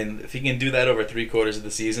 Yeah, I mean, if he can do that over 3/4 of the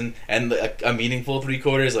season and a meaningful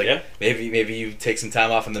 3/4, like maybe you take some time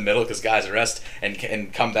off in the middle because guys rest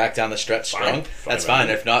and come back down the stretch strong. That's fine.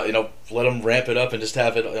 If not, let him ramp it up and just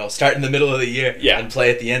have it start in the middle of the year and play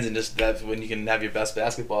at the ends, and just that's when you can have your best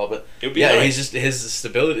basketball. But nice. He's just his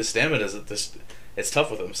stability, his stamina it's tough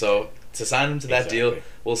with him. So to sign him to that deal,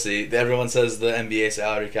 we'll see. Everyone says the NBA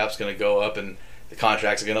salary cap's going to go up and the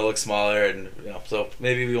contracts are going to look smaller, and so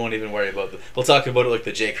maybe we won't even worry about it. We'll talk about it like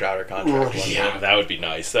the Jay Crowder contract. That would be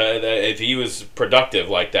nice. If he was productive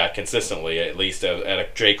like that consistently, at least at a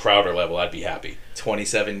Jay Crowder level, I'd be happy.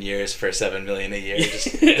 27 years for $7 million a year,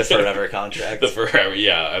 just the forever contract. The forever,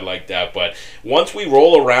 I like that. But once we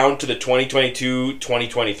roll around to the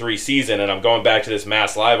 2022-2023 season, and I'm going back to this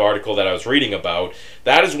Mass Live article that I was reading about,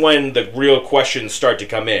 that is when the real questions start to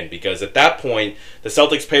come in, because at that point, the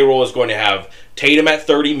Celtics payroll is going to have Tatum at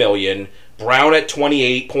 $30 million, Brown at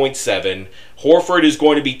 28.7. Horford is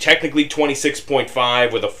going to be technically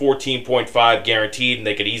 26.5 with a 14.5 guaranteed, and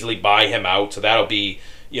they could easily buy him out. So that'll be,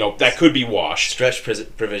 that could be washed. Stretch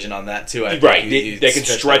provision on that too. Right, they can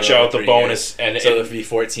stretch out the bonus, so it'll be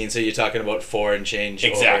 14. So you're talking about 4 and change.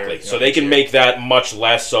 Exactly. So they can make that much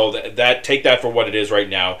less. So that take that for what it is right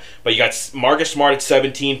now. But you got Marcus Smart at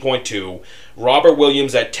 17.2. Robert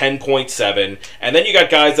Williams at 10.7, and then you got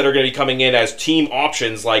guys that are going to be coming in as team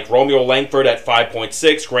options like Romeo Langford at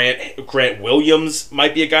 5.6. Grant Williams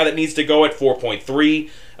might be a guy that needs to go at 4.3.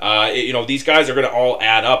 These guys are going to all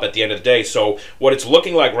add up at the end of the day. So what it's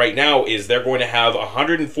looking like right now is they're going to have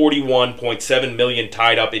 $141.7 million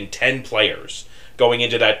tied up in 10 players going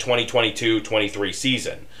into that 2022-23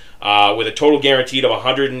 season. With a total guaranteed of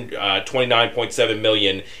 $129.7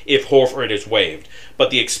 million if Horford is waived.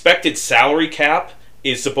 But the expected salary cap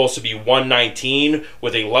is supposed to be $119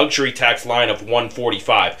 with a luxury tax line of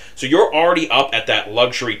 $145. So you're already up at that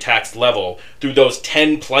luxury tax level through those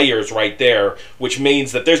 10 players right there, which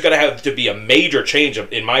means that there's going to have to be a major change,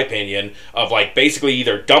 in my opinion, of like basically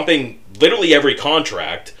either dumping literally every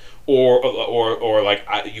contract or like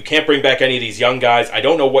you can't bring back any of these young guys. I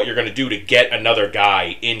don't know what you're going to do to get another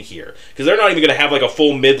guy in here, because they're not even going to have like a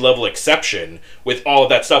full mid-level exception with all of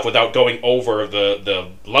that stuff without going over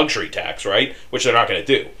the luxury tax, right? Which they're not going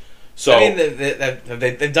to do. So I mean,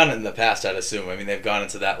 they've done it in the past, I'd assume. I mean, they've gone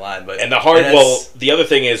into that line, but the other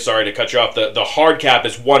thing is, sorry to cut you off, the hard cap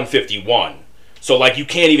is 151. So like you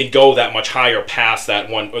can't even go that much higher past that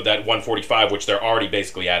 145, which they're already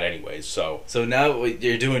basically at anyways. So now what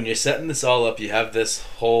you're setting this all up. You have this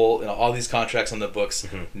whole all these contracts on the books.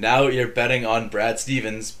 Mm-hmm. Now you're betting on Brad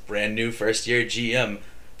Stevens, brand new first year GM,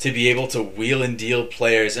 to be able to wheel and deal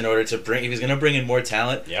players in order to bring. If he's going to bring in more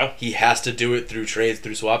talent, he has to do it through trades,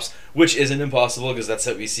 through swaps, which isn't impossible because that's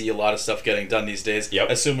how we see a lot of stuff getting done these days. Yep.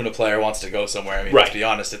 Assuming a player wants to go somewhere. I mean, let's be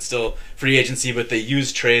honest, it's still free agency, but they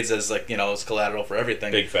use trades as as collateral for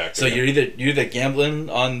everything. Big factor. So you're either gambling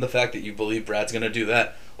on the fact that you believe Brad's going to do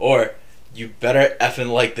that, or you better effing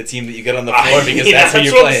like the team that you get on the floor because that's who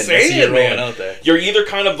you're playing. That's who you're rolling out there. You're either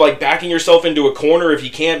kind of like backing yourself into a corner if you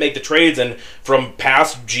can't make the trades, and from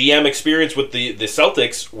past GM experience with the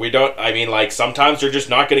Celtics, sometimes they're just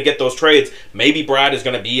not going to get those trades. Maybe Brad is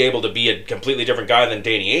going to be able to be a completely different guy than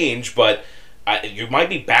Danny Ainge, but you might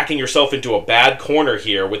be backing yourself into a bad corner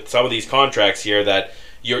here with some of these contracts here that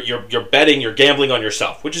you're betting, you're gambling on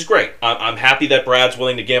yourself, which is great. I'm happy that Brad's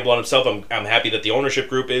willing to gamble on himself. I'm happy that the ownership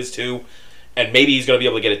group is too, and maybe he's going to be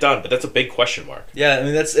able to get it done. But that's a big question mark. Yeah, I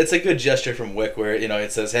mean it's a good gesture from Wick where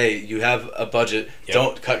it says, hey, you have a budget,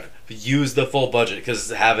 don't use the full budget,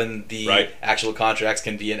 because having the actual contracts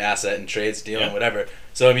can be an asset in trades, dealing whatever.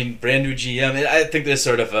 So I mean, brand new GM, I think there's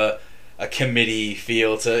sort of a committee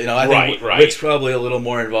feel to I think Wick's probably a little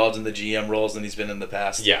more involved in the GM roles than he's been in the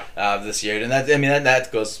past. This year, and that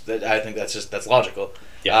goes. I think that's logical.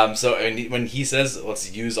 Yeah. So when he says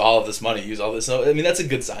let's use all of this money, use all this, so I mean that's a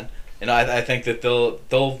good sign. I think that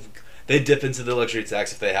they'll they dip into the luxury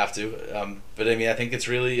tax if they have to. But I mean, I think it's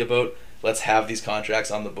really about let's have these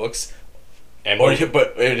contracts on the books. And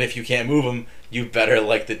if you can't move them, you better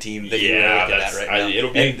like the team that you're looking at right now.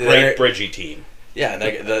 It'll be a great Bridgie team. Yeah, and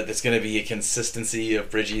it's going to be a consistency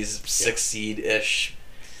of Bridgie's 6 seed-ish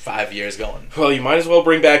 5 years going. Well, you might as well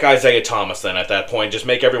bring back Isaiah Thomas then at that point. Just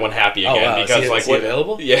make everyone happy again. Wow. Because is he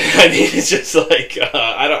available? Yeah, I mean, it's just like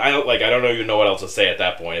I don't even know what else to say at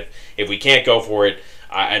that point. If we can't go for it.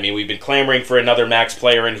 I mean, we've been clamoring for another max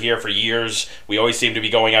player in here for years. We always seem to be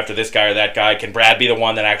going after this guy or that guy. Can Brad be the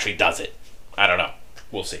one that actually does it? I don't know.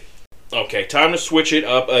 We'll see. Okay, time to switch it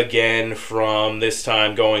up again from this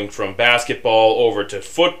time going from basketball over to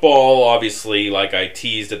football. Obviously, like I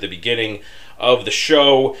teased at the beginning of the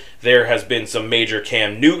show, there has been some major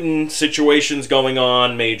Cam Newton situations going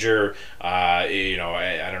on, major, I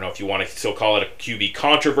don't know if you want to still call it a QB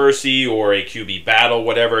controversy or a QB battle,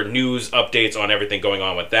 whatever, news, updates on everything going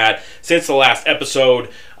on with that. Since the last episode,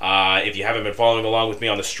 if you haven't been following along with me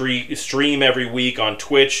on the stream every week on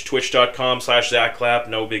Twitch, twitch.com/ZachClap,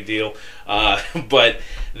 no big deal. But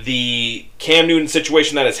the Cam Newton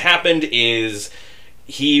situation that has happened is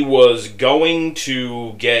he was going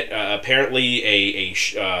to get apparently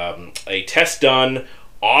a test done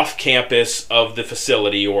off campus of the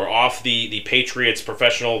facility or off the Patriots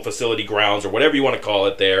professional facility grounds or whatever you want to call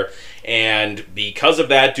it there. And because of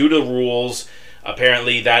that, due to the rules,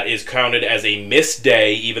 apparently that is counted as a missed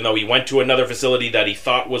day, even though he went to another facility that he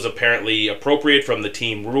thought was apparently appropriate from the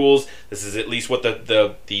team rules. This is at least what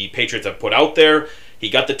the Patriots have put out there. He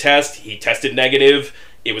got the test. He tested negative.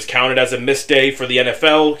 It was counted as a missed day for the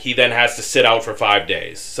NFL. He then has to sit out for 5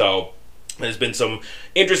 days. So there's been some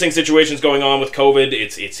interesting situations going on with COVID.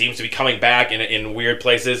 It seems to be coming back in weird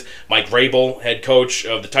places. Mike Vrabel, head coach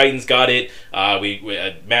of the Titans, got it.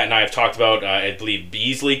 Matt and I have talked about, I believe,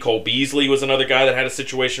 Cole Beasley was another guy that had a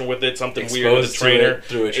situation with it, something weird with a trainer.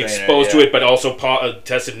 Exposed to it, but also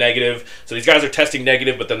tested negative. So these guys are testing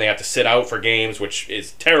negative, but then they have to sit out for games, which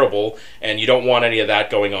is terrible, and you don't want any of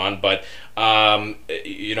that going on. But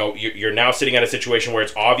you're now sitting at a situation where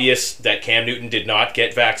it's obvious that Cam Newton did not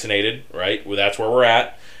get vaccinated, right? Well, that's where we're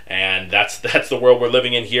at, and that's the world we're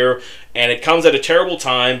living in here. And it comes at a terrible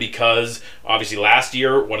time because obviously last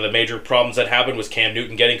year one of the major problems that happened was Cam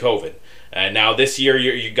Newton getting COVID. And now this year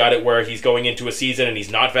you got it where he's going into a season and he's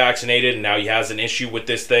not vaccinated, and now he has an issue with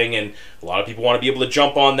this thing, and a lot of people want to be able to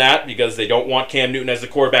jump on that because they don't want Cam Newton as the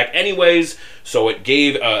quarterback anyways. So it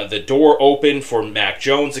gave the door open for Mac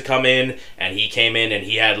Jones to come in, and he came in and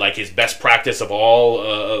he had like his best practice of all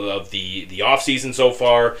of the offseason so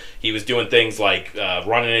far. He was doing things like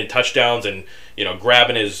running in touchdowns and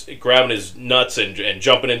grabbing his nuts and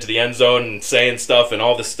jumping into the end zone and saying stuff and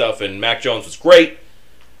all this stuff, and Mac Jones was great.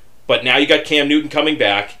 But now you got Cam Newton coming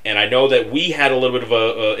back, and I know that we had a little bit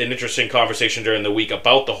of an interesting conversation during the week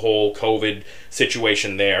about the whole COVID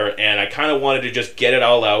situation there, and I kind of wanted to just get it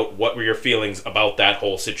all out. What were your feelings about that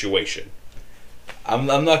whole situation? I'm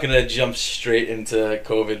not going to jump straight into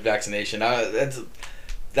COVID vaccination. That's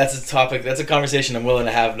a topic. That's a conversation I'm willing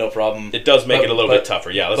to have, no problem. It does make it a little bit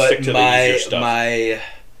tougher. Yeah, let's stick to the easier stuff.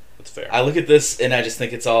 That's fair. I look at this and I just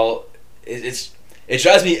think it's all it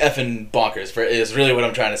drives me effing bonkers. Is really what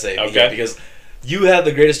I'm trying to say. Okay. Because you have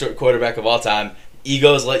the greatest quarterback of all time.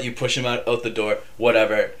 Egos let you push him out the door.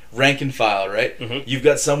 Whatever. Rank and file, right? Mm-hmm. You've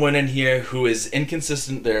got someone in here who is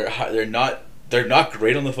inconsistent. They're not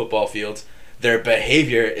great on the football field. Their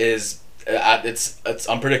behavior is it's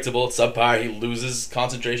unpredictable. It's subpar. He loses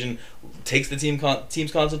concentration, takes the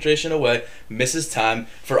team's concentration away, misses time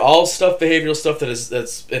for all behavioral stuff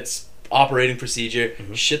that's operating procedure,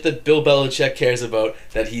 shit that Bill Belichick cares about,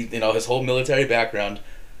 that his whole military background.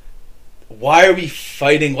 Why are we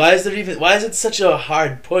fighting? Why is it such a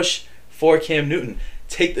hard push for Cam Newton?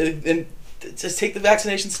 Just take the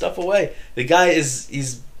vaccination stuff away. The guy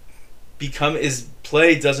his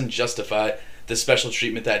play doesn't justify the special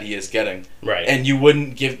treatment that he is getting. Right. And you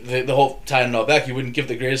wouldn't give the whole tying it all back, you wouldn't give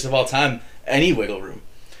the greatest of all time any wiggle room.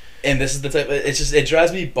 And this is the type it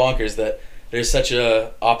drives me bonkers that there's such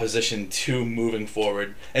a opposition to moving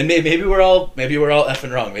forward, and maybe we're all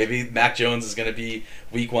effing wrong. Maybe Mac Jones is going to be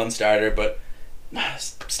week 1 starter, but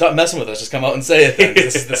stop messing with us. Just come out and say it. Then.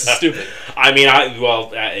 This is stupid. I mean,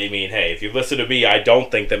 hey, if you listen to me, I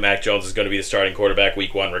don't think that Mac Jones is going to be the starting quarterback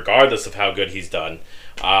week 1, regardless of how good he's done.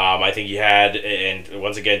 I think he had, and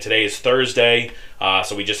once again, today is Thursday,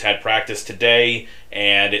 so we just had practice today,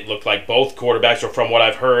 and it looked like both quarterbacks, or from what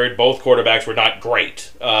I've heard, both quarterbacks were not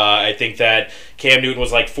great. I think that Cam Newton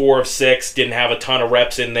was like 4 of 6, didn't have a ton of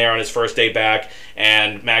reps in there on his first day back,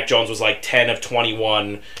 and Mac Jones was like 10 of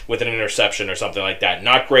 21 with an interception or something like that.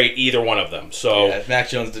 Not great, either one of them. So yeah, Mac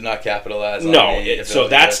Jones did not capitalize on so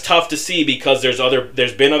that's tough to see, because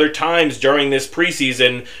there's been other times during this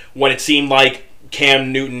preseason when it seemed like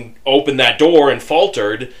Cam Newton opened that door and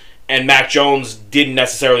faltered, and Mac Jones didn't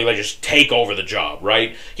necessarily just take over the job,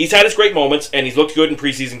 right? He's had his great moments, and he's looked good in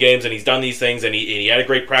preseason games, and he's done these things, and he had a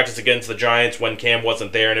great practice against the Giants when Cam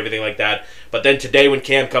wasn't there and everything like that. But then today when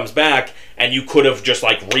Cam comes back, and you could have just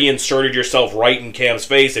reinserted yourself right in Cam's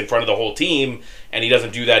face in front of the whole team, and he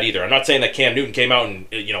doesn't do that either. I'm not saying that Cam Newton came out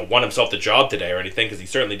and won himself the job today or anything, because he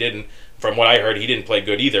certainly didn't. From what I heard, he didn't play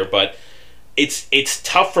good either, but it's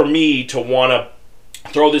tough for me to want to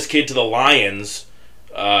throw this kid to the Lions,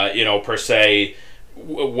 per se,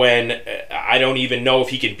 when I don't even know if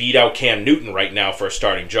he can beat out Cam Newton right now for a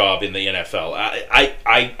starting job in the NFL.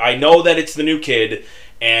 I know that it's the new kid,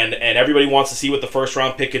 and everybody wants to see what the first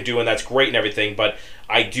round pick can do, and that's great and everything, but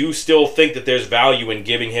I do still think that there's value in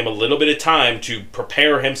giving him a little bit of time to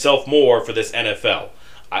prepare himself more for this NFL.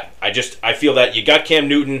 I feel that you got Cam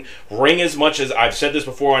Newton. Wring as much as, I've said this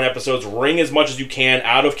before on episodes, wring as much as you can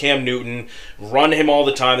out of Cam Newton. Run him all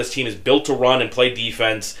the time. This team is built to run and play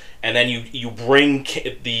defense. And then you bring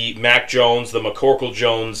the Mac Jones, the McCorkle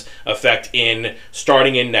Jones effect in,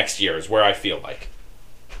 starting in next year is where I feel like.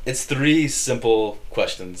 It's 3 simple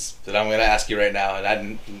questions that I'm going to ask you right now. And I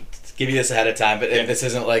didn't give you this ahead of time, but this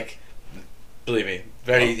isn't believe me,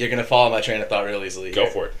 you're going to follow my train of thought real easily. Go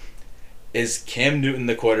for it. Is Cam Newton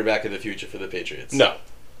the quarterback of the future for the Patriots? No.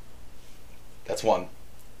 That's one.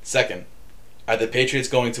 Second, are the Patriots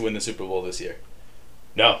going to win the Super Bowl this year?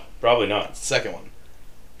 No, probably not. Second one.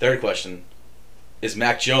 Third question, is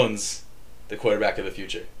Mac Jones the quarterback of the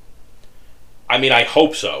future? I mean, I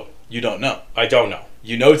hope so. You don't know. I don't know.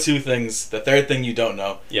 You know 2 things. The third thing you don't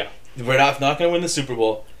know. Yeah. We're not going to win the Super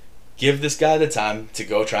Bowl. Give this guy the time to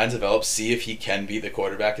go try and develop, see if he can be the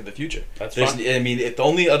quarterback of the future. That's fine. I mean, the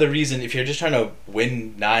only other reason, if you're just trying to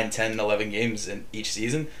win 9, 10, 11 games in each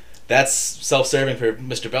season, that's self-serving for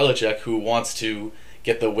Mr. Belichick, who wants to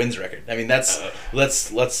get the wins record. I mean, that's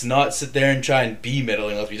let's not sit there and try and be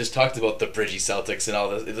middling. Like we just talked about the Bridgie Celtics and all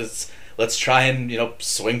this. Let's try and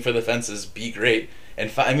swing for the fences, be great, and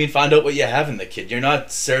find out what you have in the kid. You're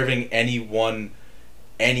not serving anyone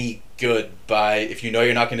any good by, if you know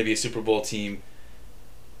you're not going to be a Super Bowl team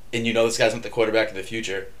and you know this guy's not the quarterback of the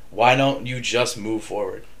future, why don't you just move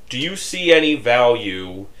forward? Do you see any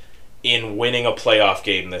value in winning a playoff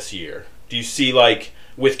game this year? Do you see,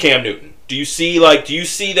 with Cam Newton, do you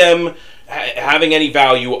see them having any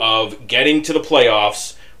value of getting to the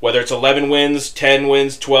playoffs, whether it's 11 wins, 10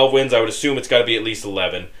 wins, 12 wins? I would assume it's got to be at least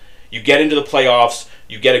 11. You get into the playoffs,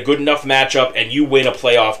 you get a good enough matchup, and you win a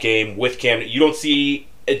playoff game with Cam Newton.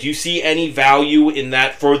 Do you see any value in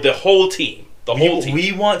that for the whole team?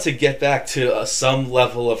 We want to get back to some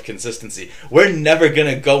level of consistency. We're never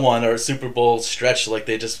going to go on a Super Bowl stretch like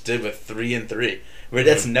they just did with 3-3.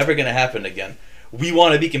 That's never going to happen again. We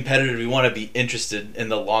want to be competitive. We want to be interested in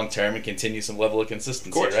the long term and continue some level of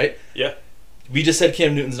consistency, right? Yeah. We just said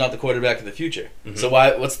Cam Newton's not the quarterback of the future. Mm-hmm.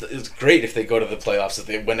 So it's great if they go to the playoffs, if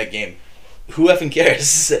they win a game. Who effing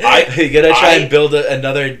cares? You gotta try and build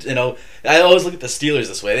another. I always look at the Steelers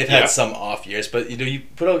this way. They've had some off years, but you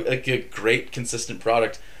put out a great consistent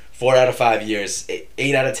product 4 out of 5 years,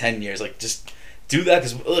 8 out of 10 years. Just do that,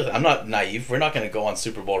 because I'm not naive. We're not going to go on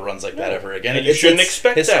Super Bowl runs like that ever again. And you shouldn't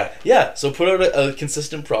expect that. Yeah, so put out a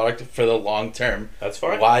consistent product for the long term. That's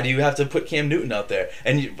fine. Why do you have to put Cam Newton out there?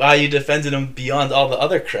 And why are you defending him beyond all the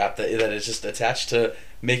other crap that is just attached to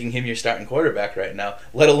making him your starting quarterback right now,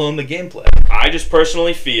 let alone the gameplay? I just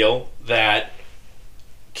personally feel that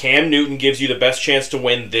Cam Newton gives you the best chance to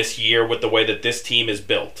win this year with the way that this team is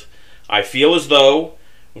built. I feel as though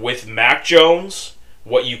with Mac Jones,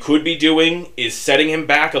 what you could be doing is setting him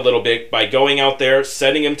back a little bit by going out there,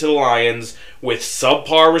 sending him to the Lions with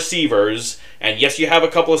subpar receivers. And yes, you have a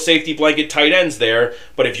couple of safety blanket tight ends there,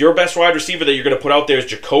 but if your best wide receiver that you're going to put out there is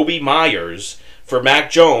Jacoby Myers for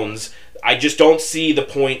Mac Jones, I just don't see the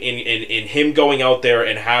point in him going out there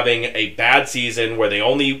and having a bad season where they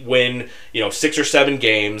only win 6 or 7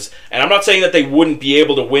 games. And I'm not saying that they wouldn't be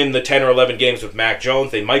able to win the 10 or 11 games with Mac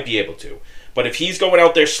Jones. They might be able to. But if he's going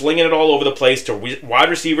out there slinging it all over the place to wide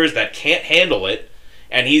receivers that can't handle it,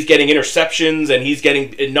 and he's getting interceptions, and he's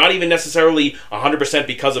getting not even necessarily 100%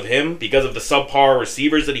 because of him, because of the subpar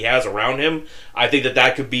receivers that he has around him. I think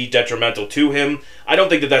that could be detrimental to him. I don't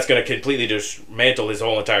think that that's going to completely dismantle his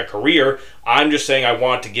whole entire career. I'm just saying I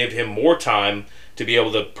want to give him more time to be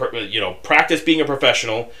able to, practice being a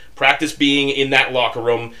professional, practice being in that locker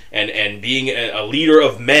room, and being a leader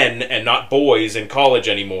of men and not boys in college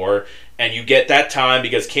anymore. And you get that time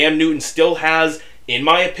because Cam Newton still has, in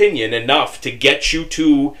my opinion, enough to get you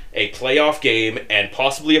to a playoff game and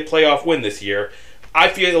possibly a playoff win this year. I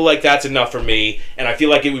feel like that's enough for me, and I feel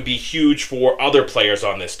like it would be huge for other players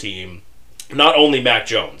on this team, not only Mac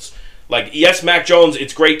Jones. Like, yes, Mac Jones,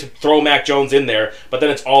 it's great to throw Mac Jones in there, but then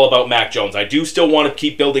it's all about Mac Jones. I do still want to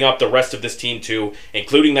keep building up the rest of this team, too,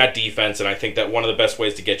 including that defense, and I think that one of the best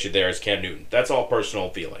ways to get you there is Cam Newton. That's all personal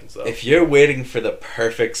feelings, though. If you're waiting for the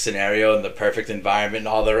perfect scenario and the perfect environment and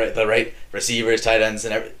all the right receivers, tight ends,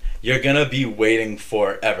 and everything, you're going to be waiting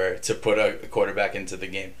forever to put a quarterback into the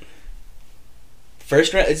game.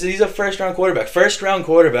 He's a first-round quarterback. First-round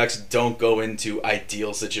quarterbacks don't go into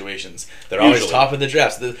ideal situations. They're always top of the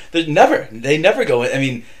drafts. They never go in. I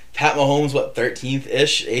mean, Pat Mahomes,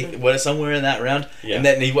 13th-ish, 8th, somewhere in that round. Yeah. And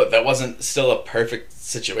then that wasn't still a perfect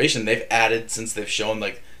situation. They've added since they've shown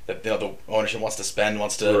that the ownership wants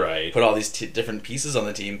to put all these different pieces on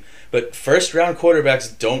the team. But first-round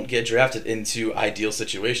quarterbacks don't get drafted into ideal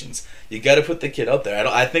situations. You got to put the kid out there.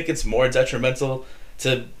 I think it's more detrimental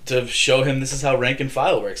to show him this is how rank and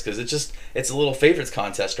file works, because it's a little favorites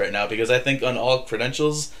contest right now, because I think on all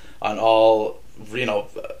credentials, on all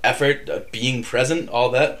effort, being present, all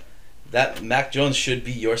that Mac Jones should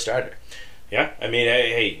be your starter. Yeah, I mean,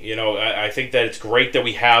 hey, I think that it's great that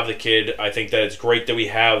we have the kid. I think that it's great that we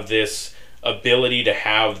have this ability to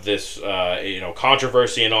have this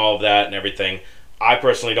controversy and all of that and everything. I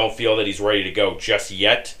personally don't feel that he's ready to go just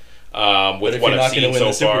yet. With what I've seen so far,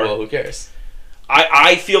 the Super Bowl, who cares?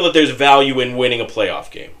 I feel that there's value in winning a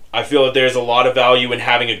playoff game. I feel that there's a lot of value in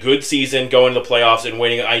having a good season, going to the playoffs, and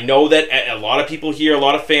winning. I know that a lot of people here, a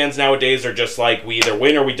lot of fans nowadays are just like, we either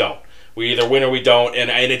win or we don't. We either win or we don't, and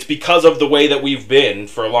it's because of the way that we've been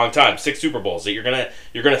for a long time. 6 Super Bowls. That you're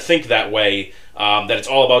gonna think that way, that it's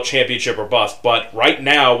all about championship or bust. But right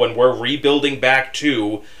now, when we're rebuilding back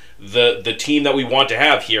to the team that we want to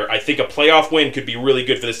have here, I think a playoff win could be really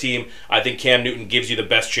good for this team. I think Cam Newton gives you the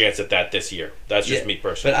best chance at that this year. That's just me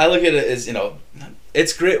personally. But I look at it as,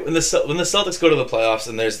 it's great when the Celtics go to the playoffs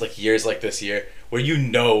and there's years like this year where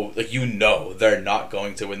they're not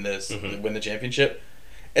going to win win the championship.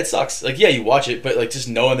 It sucks. You watch it, but just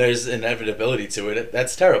knowing there's inevitability to it,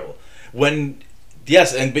 that's terrible. So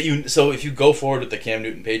if you go forward with the Cam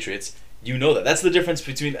Newton Patriots, that's the difference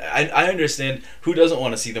between. I understand who doesn't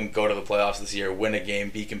want to see them go to the playoffs this year, win a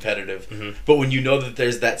game, be competitive. Mm-hmm. But when you know that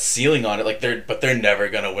there's that ceiling on it, they're never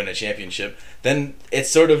gonna win a championship, then it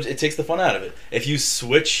takes the fun out of it. If you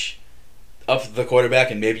switch up the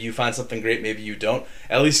quarterback and maybe you find something great, maybe you don't,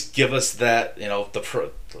 at least give us that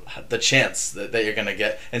the chance that you're gonna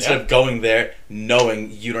get instead of going there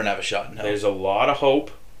knowing you don't have a shot in hell. There's a lot of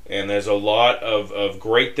hope. And there's a lot of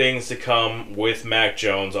great things to come with Mac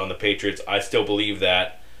Jones on the Patriots. I still believe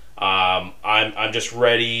that. I'm just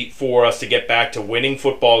ready for us to get back to winning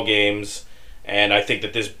football games, and I think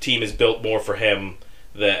that this team is built more for him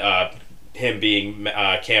than him being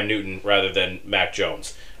Cam Newton rather than Mac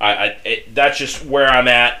Jones. That's just where I'm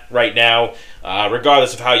at right now,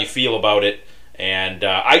 regardless of how you feel about it. And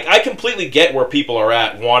I completely get where people are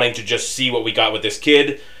at, wanting to just see what we got with this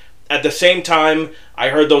kid. At the same time, I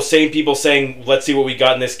heard those same people saying, let's see what we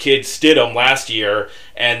got in this kid Stidham last year,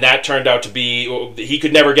 and that turned out to be, he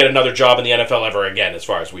could never get another job in the NFL ever again, as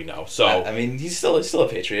far as we know. So I mean, he's still a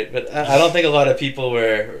Patriot, but I don't think a lot of people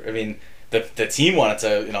were, the team wanted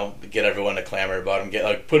to, get everyone to clamor about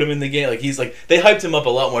him, put him in the game. They hyped him up a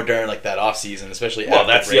lot more during, that offseason, especially after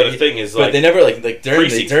that's Brady. The other thing is, but they never,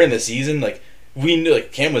 during the season, we knew,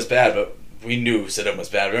 Cam was bad, but we knew Stidham was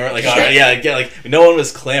bad. We weren't no one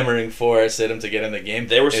was clamoring for Stidham to get in the game.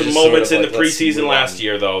 There were some moments in the preseason last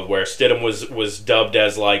year, though, where Stidham was dubbed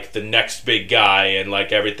as the next big guy and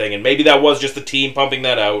everything, and maybe that was just the team pumping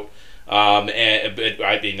that out.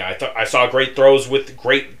 I saw great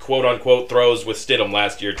quote unquote throws with Stidham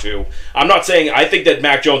last year too. I'm not saying I think that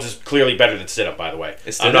Mac Jones is clearly better than Stidham. By the way,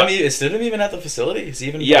 is Stidham even at the facility? Is he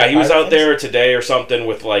even? Yeah, he was out there today or something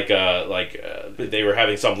with they were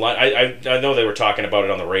having some lunch. I know they were talking about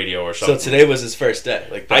it on the radio or something. So today was his first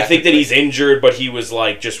day. I think that he's injured, but he was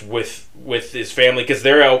just with his family because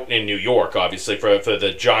they're out in New York, obviously for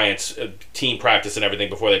the Giants team practice and everything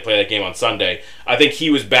before they play that game on Sunday. I think he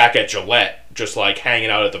was back at Gillette, just like hanging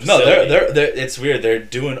out at the No, facility. they're it's weird. They're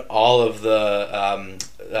doing all of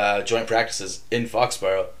the joint practices in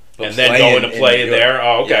Foxborough. And then going to play there.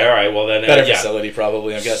 Oh, okay, all right. Well, then better facility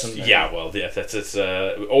probably. I'm guessing. Yeah, well, yeah, that's it's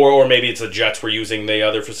or maybe it's the Jets were using the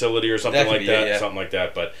other facility or something like that, something like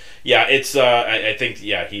that. But yeah, it's I think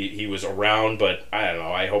he was around, but I don't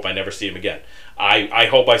know. I hope I never see him again. I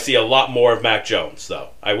hope I see a lot more of Mac Jones, though.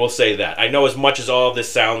 I will say that. I know as much as all of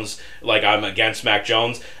this sounds like I'm against Mac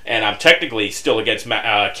Jones, and I'm technically still against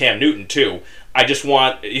Cam Newton too. I just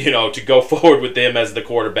want to go forward with him as the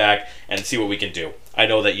quarterback and see what we can do. I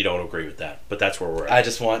know that you don't agree with that, but that's where we're at. I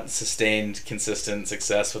just want sustained, consistent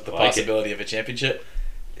success with the possibility of a championship.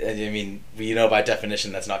 And I mean, by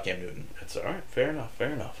definition, that's not Cam Newton. That's all right. Fair enough.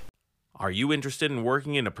 Are you interested in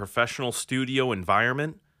working in a professional studio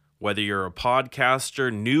environment? Whether you're a podcaster,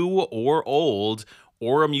 new or old,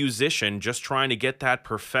 or a musician just trying to get that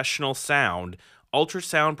professional sound,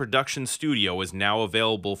 Ultrasound Production Studio is now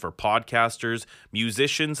available for podcasters,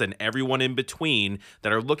 musicians, and everyone in between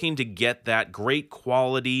that are looking to get that great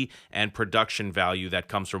quality and production value that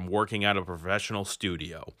comes from working at a professional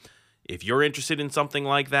studio. If you're interested in something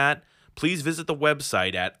like that, please visit the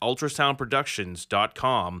website at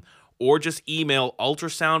ultrasoundproductions.com or just email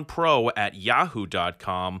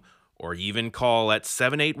ultrasoundpro@yahoo.com or even call at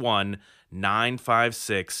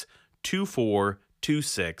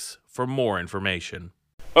 781-956-2426 for more information.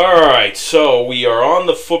 All right, so we are on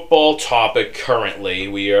the football topic currently.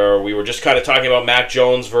 We were just kind of talking about Mac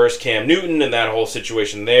Jones versus Cam Newton and that whole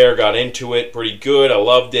situation there. Got into it pretty good. I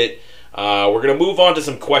loved it. We're going to move on to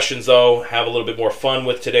some questions, though. Have a little bit more fun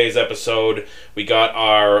with today's episode. We got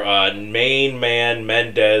our main man,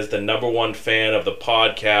 Mendez, the #1 fan of the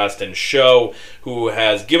podcast and show, who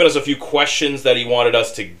has given us a few questions that he wanted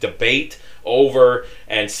us to debate over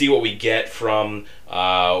and see what we get from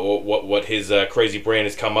what his crazy brain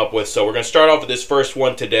has come up with. So we're going to start off with this first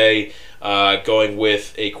one today, going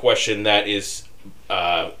with a question that is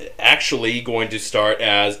actually going to start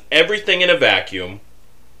as everything in a vacuum.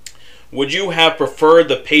 Would you have preferred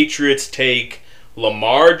the Patriots take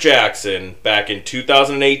Lamar Jackson back in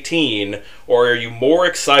 2018, or are you more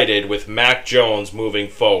excited with Mac Jones moving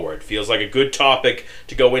forward? Feels like a good topic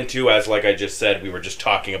to go into, as like I just said, we were just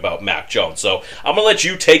talking about Mac Jones. So I'm going to let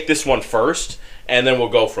you take this one first, and then we'll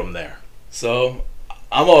go from there. So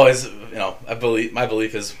I'm always, my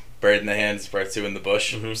belief is bird in the hand is bird two in the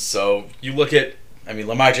bush. Mm-hmm. So you look at,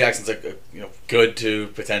 Lamar Jackson's a good to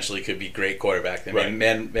potentially could be great quarterback. Right.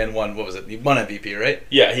 Man won, what was it? He won MVP, right?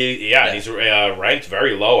 Yeah, he's ranked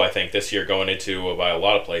very low, I think, this year going into by a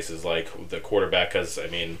lot of places like the quarterback, because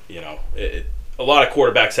a lot of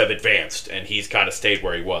quarterbacks have advanced, and he's kind of stayed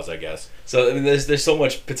where he was, I guess. So there's so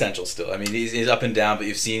much potential still. He's up and down, but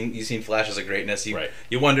you've seen flashes of greatness.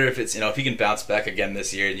 You wonder if it's if he can bounce back again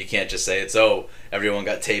this year. And you can't just say it's everyone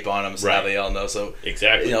got tape on him, so now they all know. So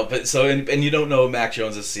exactly. And you don't know Mac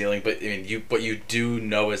Jones' ceiling, but what you do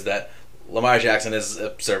know is that Lamar Jackson is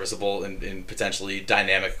a serviceable and potentially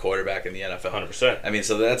dynamic quarterback in the NFL. 100%.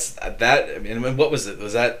 So that's that. What was it?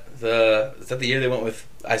 Was that the year they went with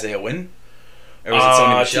Isaiah Wynn? Or was it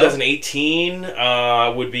Sony Michel? 2018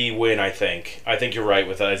 would be Wynn, I think. I think you're right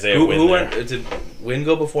with Isaiah Wynn. Who went? Did Wynn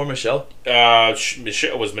go before Michel?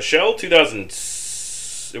 Was Michel 2000?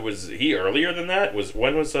 Was he earlier than that?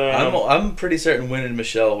 When was? I'm pretty certain Wynn and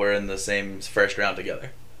Michel were in the same first round together.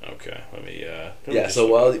 Okay, let me. So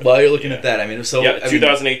while you're looking at that,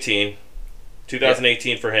 2018.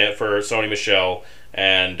 2018 for Sony Michel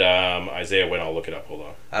and Isaiah Wynn. I'll look it up. Hold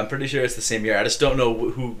on. I'm pretty sure it's the same year. I just don't know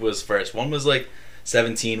who was first. One was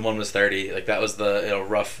 17, one was 30. That was the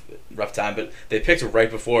rough time. But they picked right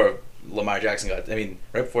before Lamar Jackson right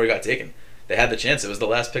before he got taken. They had the chance. It was the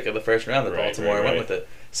last pick of the first round that Baltimore went with it.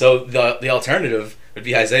 So the alternative would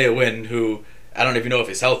be Isaiah Wynn, who I don't even know if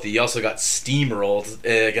he's healthy. He also got steamrolled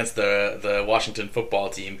against the Washington football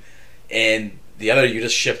team, and the other you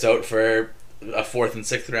just shipped out for a 4th and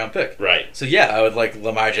 6th round pick. Right. So yeah, I would like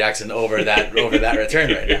Lamar Jackson over that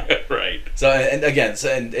return right now. Right. So and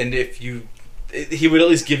if he would at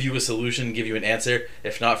least give you a solution, give you an answer,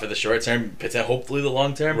 if not for the short term, hopefully the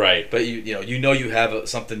long term. Right. But you have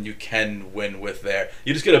something you can win with there.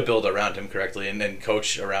 You just got to build around him correctly and then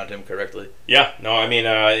coach around him correctly. Yeah. No,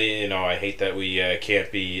 I hate that we can't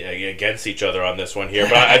be against each other on this one here,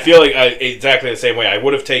 but I feel like exactly the same way. I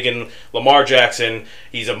would have taken Lamar Jackson.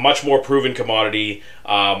 He's a much more proven commodity.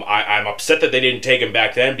 I'm upset that they didn't take him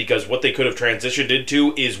back then, because what they could have transitioned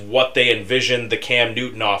into is what they envisioned the Cam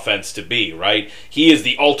Newton offense to be, right? right? He is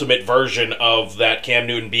the ultimate version of that Cam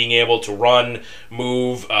Newton, being able to run,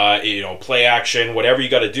 move, play action, whatever you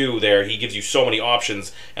got to do there. He gives you so many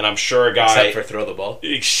options, and I'm sure a guy... Except for throw the ball.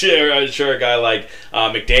 Sure, a guy like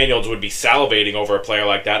McDaniels would be salivating over a player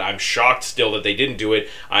like that. I'm shocked still that they didn't do it.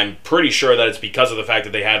 I'm pretty sure that it's because of the fact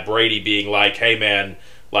that they had Brady being like, hey, man...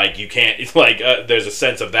 Like, you can't, there's a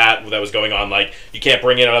sense of that was going on. Like, you can't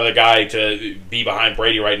bring in another guy to be behind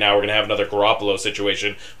Brady right now. We're going to have another Garoppolo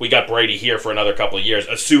situation. We got Brady here for another couple of years,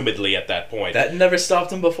 assumedly at that point. That never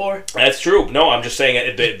stopped him before? That's true. No, I'm just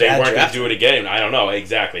saying they weren't going to do it again. I don't know,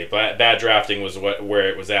 exactly. But bad drafting was where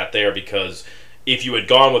it was at there, because if you had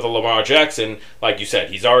gone with a Lamar Jackson, like you said,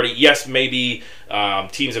 he's already, yes, maybe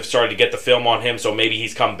teams have started to get the film on him, so maybe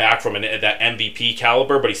he's come back from that MVP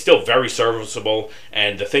caliber, but he's still very serviceable,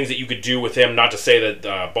 and the things that you could do with him, not to say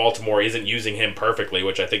that Baltimore isn't using him perfectly,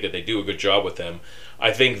 which I think that they do a good job with him.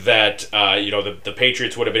 I think that the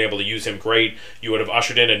Patriots would have been able to use him great. You would have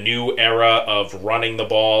ushered in a new era of running the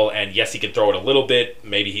ball, and yes, he can throw it a little bit.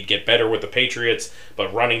 Maybe he'd get better with the Patriots,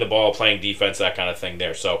 but running the ball, playing defense, that kind of thing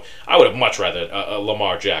there. So I would have much rather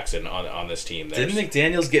Lamar Jackson on this team there. Didn't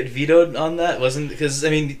McDaniels get vetoed on that? Because, I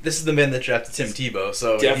mean, this is the man that drafted Tim Tebow,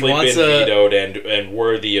 so definitely he wants been vetoed and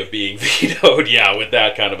worthy of being vetoed, yeah, with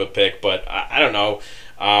that kind of a pick. But I don't know.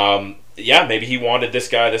 Yeah, maybe he wanted this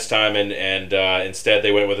guy this time, and instead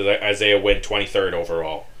they went with Isaiah Wynn, 23rd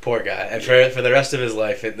overall. Poor guy. And for the rest of his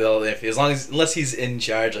life, unless he's in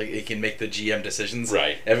charge, like, he can make the GM decisions.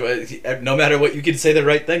 Right. No matter what, you could say the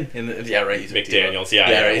right thing. Yeah, right. McDaniels. Yeah.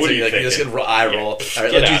 Right. What do you think? think? Just eye roll. Yeah.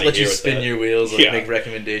 All right, let you spin your wheels. Make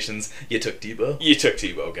recommendations. You took Tebow. You took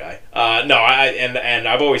Tebow, guy. No, and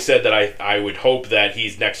I've always said that I would hope that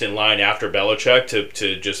he's next in line after Belichick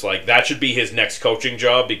to just like that should be his next coaching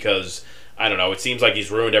job, because I don't know, it seems like he's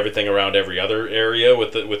ruined everything around every other area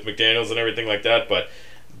with McDaniels and everything like that, but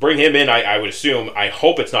bring him in, I would assume. I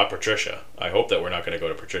hope it's not Patricia. I hope that we're not going to go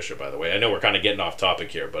to Patricia, by the way. I know we're kind of getting off topic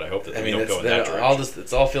here, but I hope that we don't go in that direction.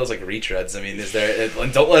 It all feels like retreads. I mean,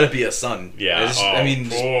 don't let it be a son. Yeah.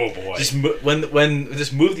 Oh boy. Just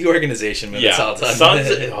move the organization when it's all done. Sons,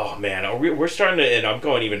 oh man, we're starting to, and I'm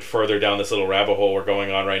going even further down this little rabbit hole we're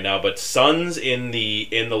going on right now. But sons in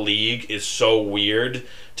the league is so weird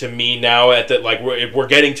to me now. We're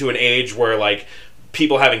getting to an age where like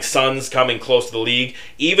people having sons coming close to the league.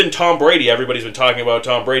 Even Tom Brady, everybody's been talking about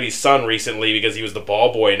Tom Brady's son recently because he was the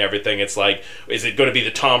ball boy and everything. It's like, is it going to be the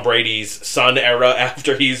Tom Brady's son era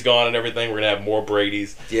after he's gone and everything? We're going to have more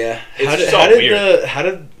Brady's. Yeah.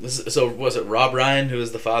 So was it Rob Ryan who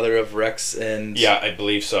was the father of Rex and... Yeah, I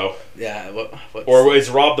believe so. Yeah. Or is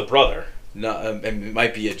Rob the brother? No, it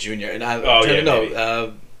might be a junior. And I'm trying to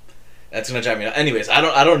know. That's gonna drive me nuts. Anyways, I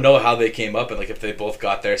don't know how they came up and like if they both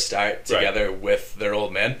got their start together with their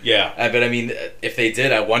old man. Yeah. But I mean, if they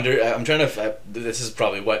did, I wonder. I'm trying to. This is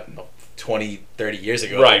probably 20, 30 years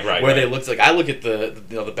ago. Right. Where they looked like I look at the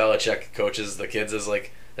Belichick coaches, the kids as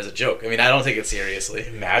a joke. I mean, I don't take it seriously.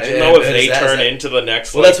 Imagine if they turn into the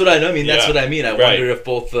next. Well, that's what I know. I mean, that's what I mean. I right. wonder if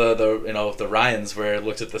both the Ryans were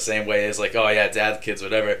looked at the same way as like, oh yeah, dad, kids,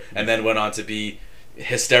 whatever, and then went on to be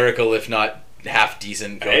hysterical, if not half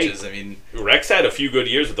decent coaches. Hey, I mean, Rex had a few good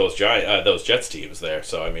years with those Jets teams there,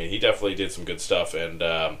 so I mean he definitely did some good stuff. And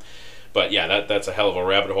but yeah, that's a hell of a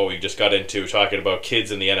rabbit hole we just got into talking about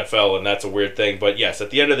kids in the NFL, and that's a weird thing. But yes,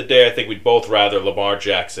 at the end of the day, I think we'd both rather Lamar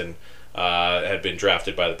Jackson had been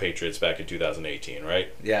drafted by the Patriots back in 2018,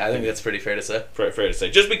 right? Yeah, I think that's pretty fair to say. Fair to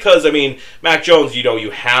say. Just because, I mean, Mac Jones,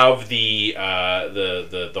 you have the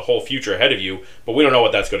whole future ahead of you, but we don't know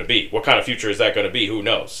what that's going to be. What kind of future is that going to be? Who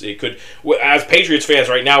knows? It could, as Patriots fans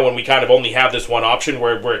right now, when we kind of only have this one option,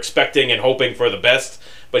 where we're expecting and hoping for the best,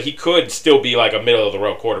 but he could still be like a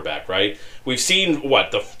middle-of-the-road quarterback, right? We've seen,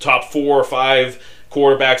 the top 4 or 5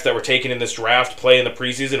 quarterbacks that were taken in this draft play in the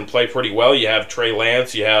preseason and play pretty well. You have Trey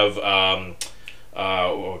Lance. You have, who's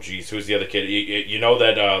the other kid? You know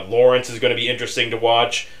that Lawrence is going to be interesting to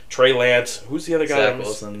watch. Trey Lance. Who's the other guy?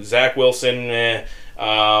 Zach Wilson.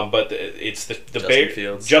 But it's the Justin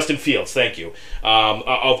Fields. Justin Fields, thank you.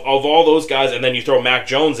 Of all those guys, and then you throw Mac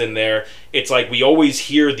Jones in there, it's like we always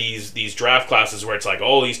hear these draft classes where it's like,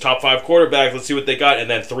 oh, these top 5 quarterbacks, let's see what they got, and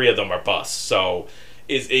then 3 of them are busts. So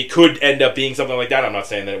it could end up being something like that. I'm not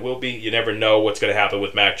saying that it will be. You never know what's going to happen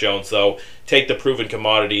with Mac Jones, though. Take the proven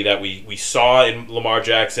commodity that we saw in Lamar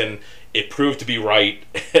Jackson. It proved to be right.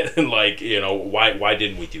 And, why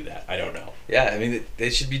didn't we do that? I don't know. Yeah, I mean, they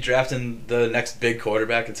should be drafting the next big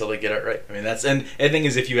quarterback until they get it right. I mean, and the thing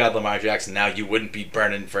is, if you had Lamar Jackson now, you wouldn't be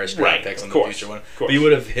burning first round picks on the future one. But you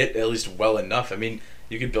would have hit at least well enough. I mean,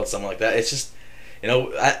 you could build something like that. It's just...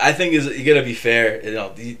 I think you got to be fair.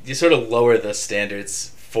 You sort of lower the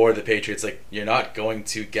standards for the Patriots. Like, you're not going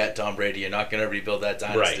to get Tom Brady. You're not going to rebuild that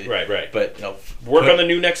dynasty. Right. But, work on the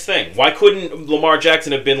new next thing. Why couldn't Lamar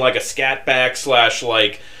Jackson have been like a scat back /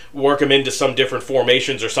 like work him into some different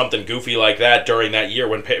formations or something goofy like that during that year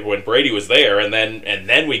when Brady was there, and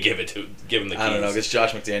then we give him the keys? I don't know, because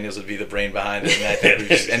Josh McDaniels would be the brain behind it, and I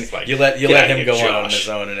think like, you let him go on his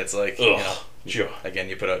own, and it's like, again,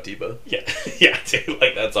 you put out Debo. Yeah, dude,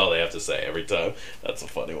 like that's all they have to say every time. That's a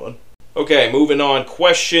funny one. Okay, moving on.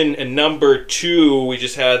 Question number 2. We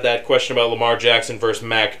just had that question about Lamar Jackson versus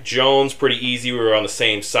Mac Jones. Pretty easy. We were on the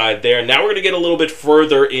same side there. Now we're going to get a little bit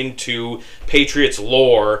further into Patriots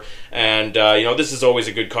lore. And, this is always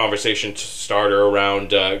a good conversation starter around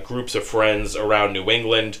groups of friends around New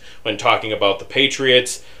England when talking about the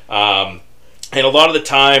Patriots. And a lot of the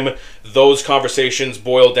time, those conversations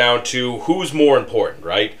boil down to who's more important,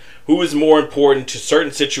 right? Who is more important to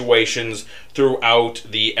certain situations throughout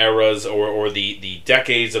the eras or the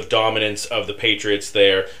decades of dominance of the Patriots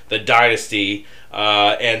there, the dynasty.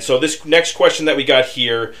 And so this next question that we got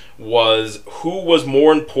here was, who was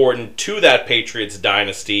more important to that Patriots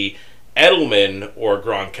dynasty, Edelman or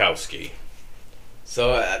Gronkowski?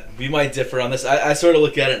 So we might differ on this. I sort of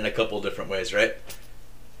look at it in a couple different ways, right?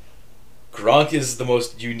 Gronk is the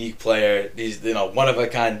most unique player. He's one of a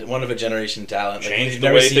kind, one of a generation talent. Like, changed the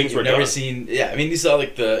way things were done. Never seen. Yeah, I mean, you saw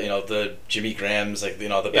like the Jimmy Grahams, like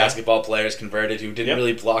the basketball players converted who didn't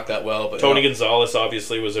really block that well. But Tony Gonzalez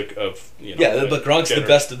obviously was but Gronk's the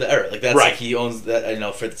best of the era. Like that's right. Like he owns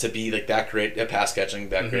that. For to be like that great at pass catching,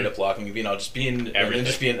 that great at blocking. Just being everything.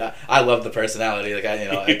 Just being. I love the personality. Like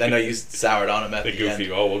I know you soured on him at the goofy.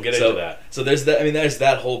 end. Oh, we'll get into that. So there's that. I mean, there's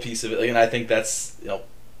that whole piece of it. Like, and I think that's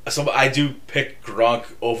So I do pick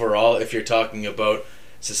Gronk overall if you're talking about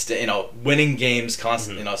winning games,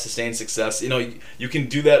 constant, sustained success. You can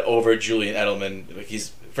do that over Julian Edelman. Like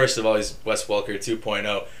he's Wes Welker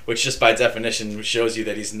 2.0, which just by definition shows you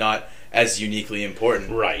that he's not as uniquely important.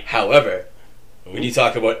 Right. However, when you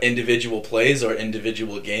talk about individual plays or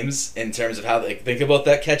individual games, in terms of how think about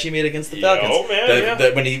that catch he made against the Falcons. Oh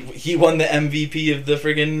man, when he won the MVP of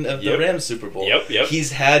the Rams Super Bowl. Yep.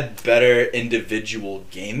 He's had better individual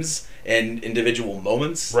games and individual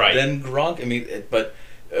moments than Gronk. I mean, but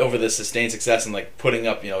over the sustained success and like putting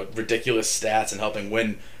up ridiculous stats and helping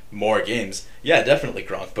win more games, yeah, definitely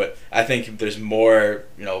Gronk. But I think there's more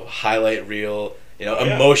highlight reel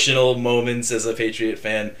emotional moments as a Patriot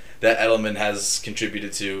fan that Edelman has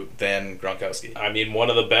contributed to than Gronkowski. I mean,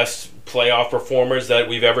 one of the best playoff performers that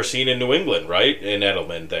we've ever seen in New England, right? In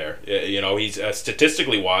Edelman there. He's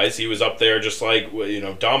statistically wise, he was up there just like,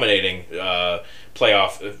 dominating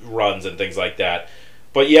playoff runs and things like that.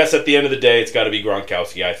 But yes, at the end of the day, it's got to be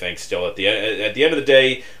Gronkowski, I think, still. At the end of the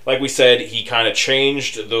day, like we said, he kind of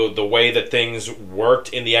changed the way that things worked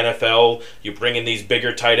in the NFL. You bring in these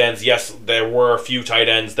bigger tight ends. Yes, there were a few tight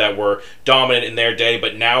ends that were dominant in their day,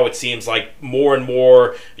 but now it seems like more and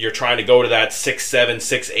more you're trying to go to that 6'7",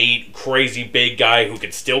 6'8", crazy big guy who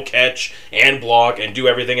can still catch and block and do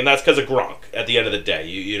everything, and that's because of Gronk at the end of the day.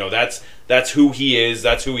 That's who he is.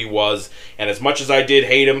 That's who he was. And as much as I did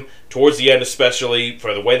hate him, towards the end especially,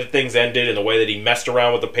 for the way that things ended and the way that he messed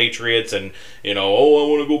around with the Patriots and, I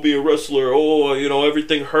want to go be a wrestler.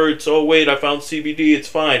 Everything hurts. Oh, wait, I found CBD. It's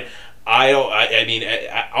fine. I mean,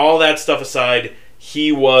 all that stuff aside,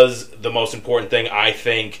 he was the most important thing, I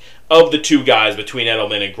think, of the two guys between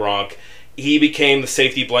Edelman and Gronk. He became the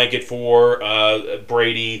safety blanket for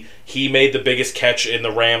Brady. He made the biggest catch in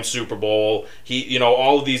the Rams Super Bowl.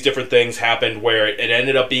 All of these different things happened where it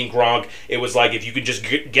ended up being Gronk. It was like if you could just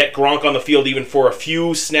get Gronk on the field even for a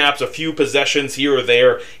few snaps, a few possessions here or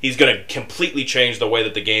there, he's going to completely change the way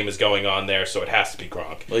that the game is going on there. So it has to be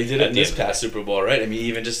Gronk. Well, he did it in this past Super Bowl, right? I mean,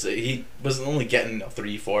 even just he was only getting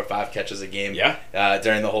 3, 4, 5 catches a game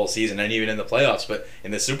during the whole season and even in the playoffs. But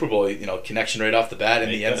in the Super Bowl, connection right off the bat in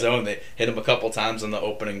the end zone. They hit him a couple times on the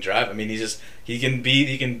opening drive. I mean, he can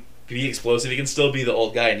be explosive. He can still be the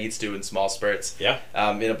old guy he needs to in small spurts. Yeah.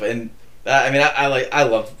 I love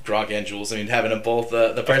Gronk and Jules. I mean, having them both,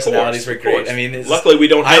 the personalities were great. I mean, luckily we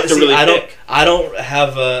don't have to really pick. I don't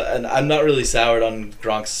have I'm not really soured on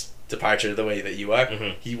Gronk's departure the way that you are.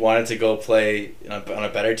 Mm-hmm. He wanted to go play on a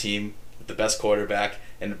better team with the best quarterback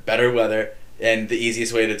and better weather, and the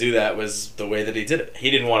easiest way to do that was the way that he did it. He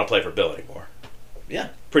didn't want to play for Bill anymore. Yeah.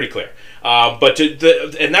 Pretty clear.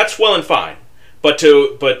 And that's well and fine. But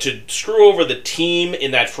to screw over the team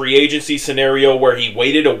in that free agency scenario where he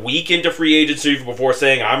waited a week into free agency before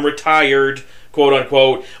saying, I'm retired, quote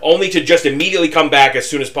unquote, only to just immediately come back as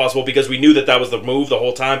soon as possible because we knew that was the move the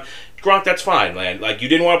whole time. Gronk, that's fine, man. Like, you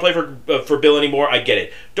didn't want to play for Bill anymore. I get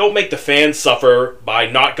it. Don't make the fans suffer by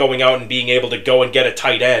not going out and being able to go and get a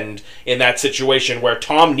tight end in that situation where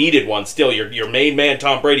Tom needed one still. Your main man,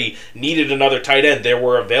 Tom Brady, needed another tight end. There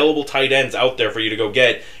were available tight ends out there for you to go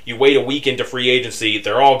get. You wait a week into free agency.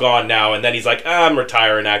 They're all gone now. And then he's like, I'm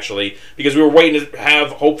retiring, actually, because we were waiting to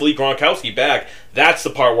have, hopefully, Gronkowski back. That's the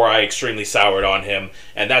part where I extremely soured on him,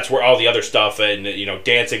 and that's where all the other stuff and,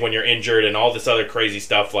 dancing when you're injured and all this other crazy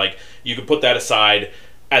stuff, like, you can put that aside.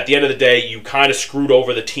 At the end of the day, you kind of screwed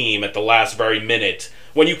over the team at the last very minute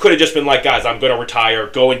when you could have just been like, guys, I'm going to retire.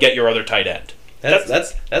 Go and get your other tight end.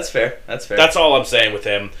 That's fair. That's fair. That's all I'm saying with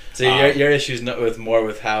him. So your issue's more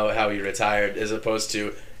with how he retired as opposed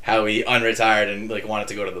to how he unretired and wanted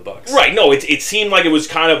to go to the Bucs. Right. No, it seemed like it was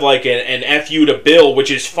kind of like an FU to Bill, which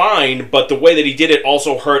is fine, but the way that he did it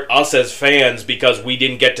also hurt us as fans because we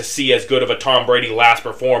didn't get to see as good of a Tom Brady last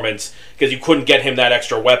performance because you couldn't get him that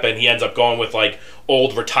extra weapon. He ends up going with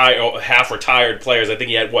old half-retired players. I think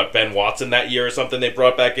he had, Ben Watson that year or something they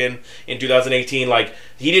brought back in 2018.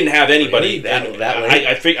 He didn't have anybody. Really? That late?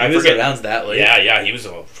 I forget. Around that late? Yeah, he was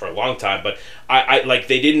for a long time. But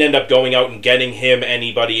they didn't end up going out and getting him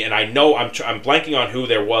anybody, and I know I'm blanking on who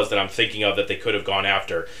there was that I'm thinking of that they could have gone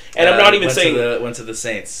after. And I'm not even saying... Went to the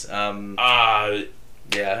Saints. I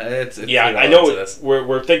know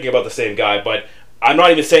we're thinking about the same guy, but... I'm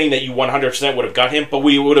not even saying that you 100% would have got him, but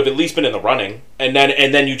we would have at least been in the running, and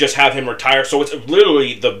then you just have him retire. So it's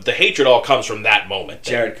literally the hatred all comes from that moment.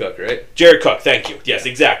 Jared Cook, right? Jared Cook, thank you. Yes,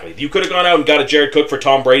 exactly. You could have gone out and got a Jared Cook for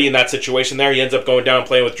Tom Brady in that situation there. He ends up going down and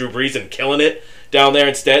playing with Drew Brees and killing it down there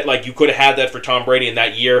instead. You could have had that for Tom Brady in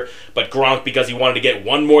that year, but Gronk, because he wanted to get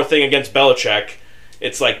one more thing against Belichick.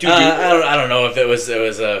 It's like, dude, I don't know if it was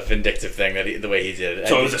a vindictive thing the way he did it.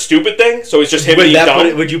 So it was a stupid thing. So it's just him being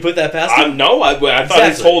dumb. Would you put that past him? No, I thought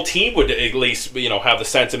his whole team would at least have the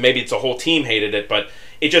sense, and maybe it's the whole team hated it, but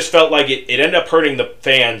it just felt like it ended up hurting the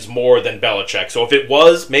fans more than Belichick. So if it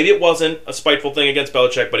was, maybe it wasn't a spiteful thing against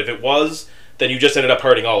Belichick, but if it was, then you just ended up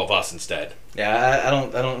hurting all of us instead. Yeah, I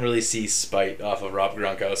don't really see spite off of Rob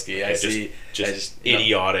Gronkowski. I see just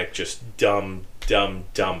idiotic, just dumb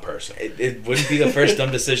person. It wouldn't be the first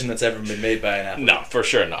dumb decision that's ever been made by an athlete. No, for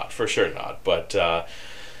sure not. But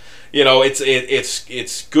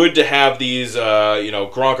it's good to have these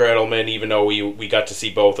Gronk or Edelman, even though we got to see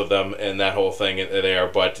both of them and that whole thing there.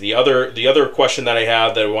 But the other question that I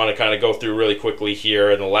have that I want to kind of go through really quickly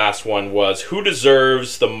here, and the last one was, who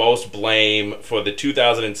deserves the most blame for the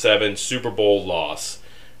 2007 Super Bowl loss?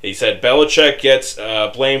 He said Belichick gets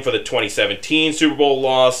blame for the 2017 Super Bowl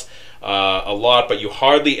loss. A lot, but you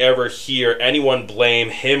hardly ever hear anyone blame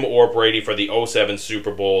him or Brady for the 2007 Super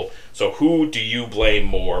Bowl. So who do you blame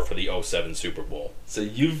more for the 2007 Super Bowl? So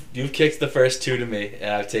you've kicked the first two to me, and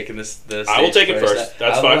I've taken this. I will take it first.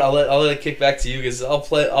 That's fine. I'll let it kick back to you because I'll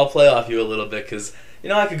play off you a little bit because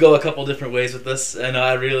I could go a couple different ways with this, and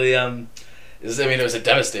I really it was a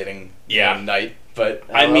devastating night. But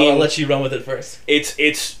I'll let you run with it first.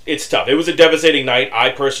 It's tough. It was a devastating night. I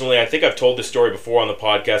think I've told this story before on the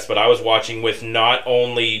podcast, but I was watching with not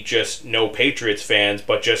only just no Patriots fans,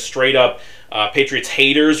 but just straight up Patriots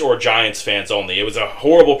haters or Giants fans only. It was a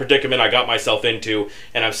horrible predicament I got myself into,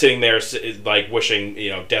 and I'm sitting there wishing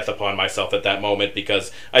death upon myself at that moment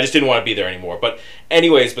because I just didn't want to be there anymore. But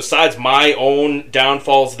anyways, besides my own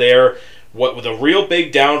downfalls there, what the real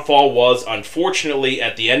big downfall was, unfortunately,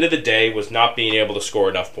 at the end of the day, was not being able to score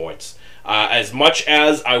enough points. As much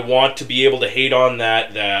as I want to be able to hate on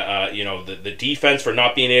that, the defense for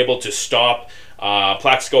not being able to stop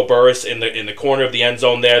Plaxico Burress in the corner of the end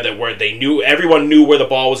zone there, where everyone knew where the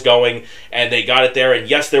ball was going, and they got it there. And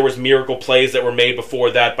yes, there was miracle plays that were made before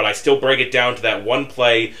that, but I still break it down to that one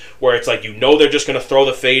play where it's like they're just going to throw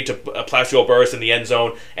the fade to Plaxico Burress in the end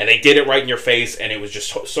zone, and they did it right in your face, and it was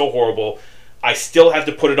just so horrible. I still have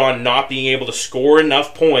to put it on not being able to score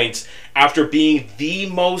enough points after being the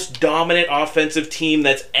most dominant offensive team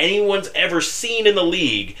that anyone's ever seen in the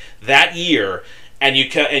league that year, and you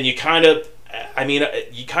kind of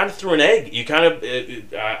threw an egg.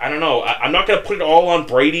 I don't know. I'm not going to put it all on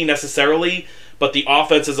Brady necessarily, but the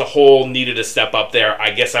offense as a whole needed to step up there.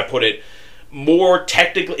 I guess I put it more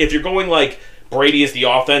technically. If you're going Brady is the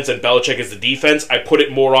offense and Belichick is the defense, I put it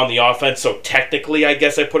more on the offense. So technically, I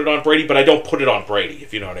guess I put it on Brady, but I don't put it on Brady,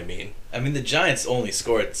 if you know what I mean. I mean, the Giants only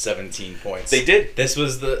scored 17 points. They did. This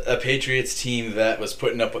was a Patriots team that was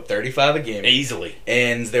putting up with 35 a game. Easily.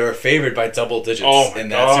 And they were favored by double digits in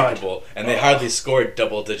that Super Bowl. And they hardly scored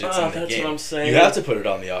double digits in the game. That's what I'm saying. You have to put it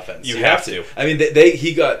on the offense. You have to. I mean,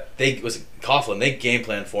 was Coughlin. They game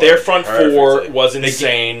planned for their him front four was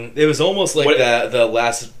insane. It was almost like the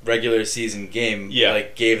last regular season game. Yeah.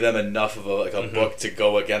 Like gave them enough of a book to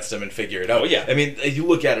go against them and figure it out. Oh yeah. I mean, you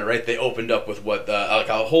look at it, right? They opened up with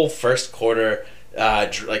a whole first quarter.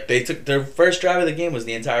 They took their first drive of the game was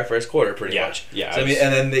the entire first quarter, pretty much. Yeah. So, I mean,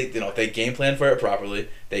 and then they game planned for it properly.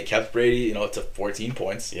 They kept Brady, to 14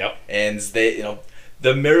 points. Yep. And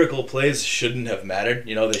the miracle plays shouldn't have mattered.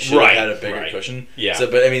 They should have had a bigger cushion. Yeah. So,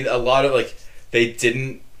 but I mean, a lot of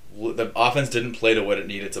the offense didn't play to what it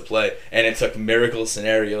needed to play, and it took miracle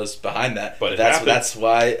scenarios behind that. But that's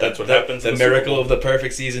why what happens. The miracle of the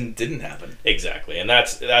perfect season didn't happen. Exactly, and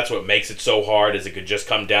that's what makes it so hard. Is it could just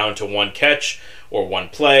come down to one catch or one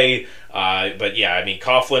play. But yeah, I mean,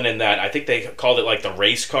 Coughlin and that, I think they called it like the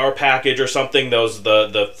race car package or something.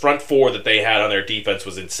 The front four that they had on their defense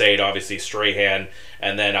was insane. Obviously, Strahan,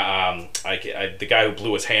 and then the guy who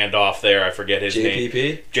blew his hand off there, I forget his name.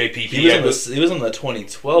 JPP. He was on the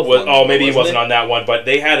 2012 one. Maybe he wasn't on that one, but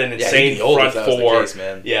they had an insane front four. Case,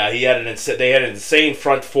 man. Yeah, they had an insane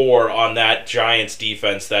front four on that Giants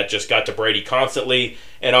defense that just got to Brady constantly.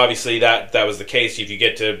 And obviously that was the case. If you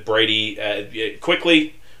get to Brady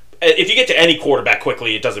quickly, if you get to any quarterback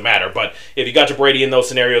quickly, it doesn't matter. But if you got to Brady in those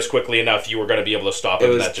scenarios quickly enough, you were going to be able to stop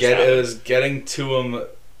him. It was getting to him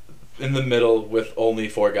in the middle with only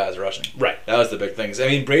 4 guys rushing. Right. That was the big things. I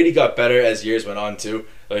mean, Brady got better as years went on too.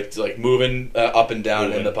 Like moving up and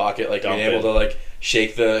down in the pocket, being able to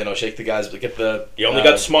shake the guys, but he only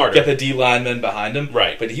got smarter. Get the D linemen behind him.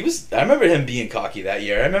 Right. But I remember him being cocky that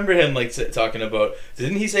year. I remember him talking about.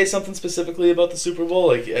 Didn't he say something specifically about the Super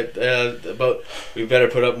Bowl? About we better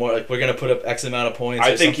put up more. We're gonna put up X amount of points.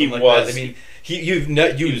 I think he like was. That. I mean. You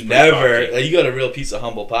never you got a real piece of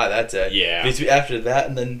humble pie that day. Yeah. After that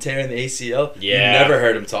and then tearing the ACL, yeah. You never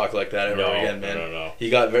heard him talk like that ever again, man. No.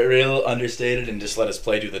 He got real understated and just let his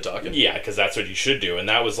play do the talking. Yeah, because that's what you should do, and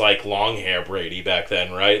that was like long hair Brady back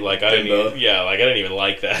then, right? I didn't even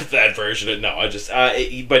like that version of it. No,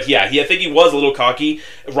 but yeah, I think he was a little cocky,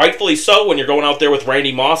 rightfully so. When you're going out there with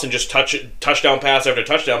Randy Moss and just touchdown pass after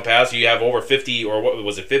touchdown pass, you have over 50 or what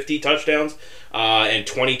was it, 50 touchdowns. And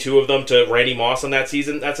 22 of them to Randy Moss on that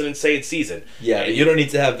season. That's an insane season. Yeah, but you don't need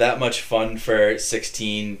to have that much fun for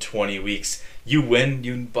 16, 20 weeks. You win,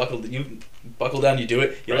 you buckle down, you do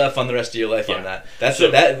it. You'll have fun the rest of your life on that.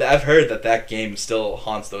 I've heard that game still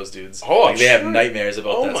haunts those dudes. Oh, they have nightmares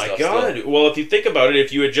about that stuff. Oh my god! Still. Well, if you think about it,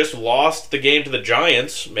 if you had just lost the game to the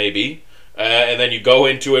Giants, maybe. And then you go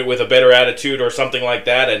into it with a better attitude or something like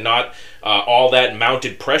that, and not all that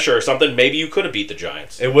mounted pressure or something, maybe you could have beat the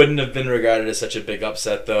Giants. It wouldn't have been regarded as such a big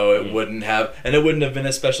upset, though. It wouldn't have, and it wouldn't have been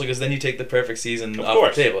as special because then you take the perfect season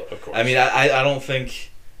off the table. Of course. I mean, I don't think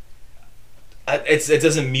it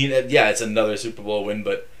doesn't mean it's another Super Bowl win,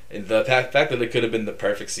 but the fact that it could have been the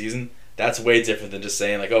perfect season. That's way different than just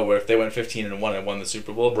saying what if they went 15-1 and won the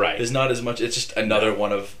Super Bowl? Right. There's not as much. It's just another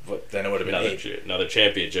one of then it would have been another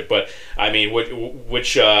championship. But I mean,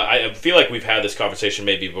 which I feel like we've had this conversation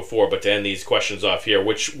maybe before. But to end these questions off here,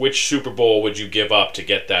 which Super Bowl would you give up to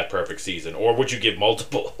get that perfect season, or would you give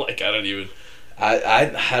multiple? I don't even.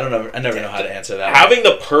 I don't know. I never know how to answer that. Having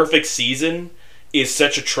the perfect season is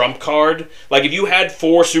such a trump card. If you had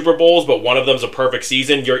 4 Super Bowls, but one of them's a perfect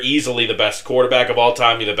season, you're easily the best quarterback of all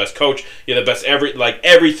time. You're the best coach. You're the best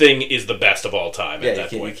everything is the best of all time. Yeah,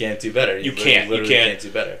 you can't do better. You can't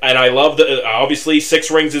do better. And I love obviously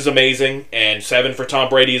 6 rings is amazing, and 7 for Tom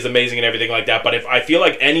Brady is amazing, and everything like that. But if I feel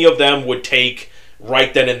like any of them would take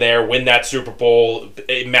right then and there, win that Super Bowl,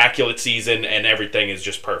 immaculate season, and everything is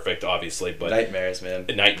just perfect, obviously. But nightmares, man.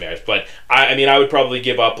 Nightmares. But I mean, I would probably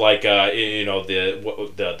give up the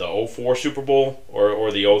 04 Super Bowl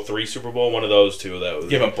or the 03 Super Bowl, one of those two.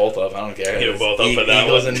 Give them both up. I don't care. Give them both up for that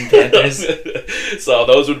Eagles one. And Panthers. So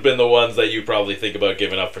those would have been the ones that you probably think about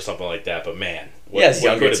giving up for something like that. But man. As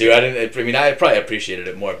younger too. I probably appreciated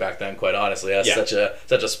it more back then. Quite honestly, I was such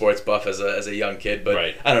a sports buff as a young kid. But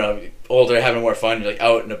I don't know, older, having more fun, you're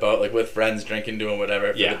out and about, with friends, drinking, doing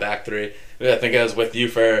whatever for the back 3. I think I was with you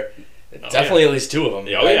for definitely at least 2 of them.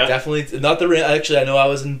 Definitely not the Rams. Actually, I know I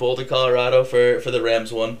was in Boulder, Colorado for the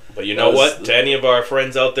Rams one. But you know what? To any of our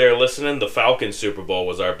friends out there listening, the Falcons Super Bowl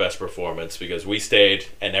was our best performance because we stayed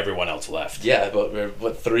and everyone else left. Yeah,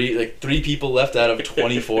 but 3 people left out of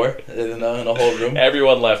 24 in a whole room.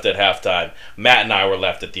 Everyone left at halftime. Matt and I were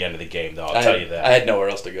left at the end of the game, though. I'll tell you that. I had nowhere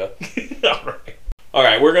else to go. All right. All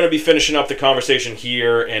right, we're going to be finishing up the conversation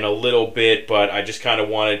here in a little bit, but I just kind of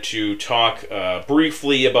wanted to talk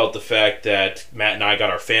briefly about the fact that Matt and I got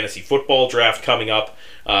our fantasy football draft coming up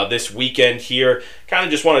this weekend here. Kind of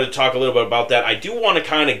just wanted to talk a little bit about that. I do want to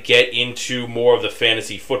kind of get into more of the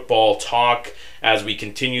fantasy football talk as we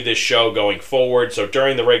continue this show going forward. So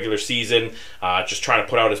during the regular season, just trying to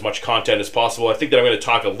put out as much content as possible. I think that I'm going to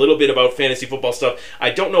talk a little bit about fantasy football stuff.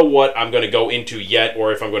 I don't know what I'm going to go into yet,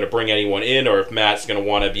 or if I'm going to bring anyone in, or if Matt's going to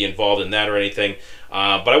want to be involved in that or anything.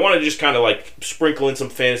 But I want to just kind of like sprinkle in some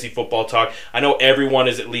fantasy football talk. I know everyone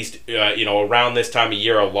is at least, around this time of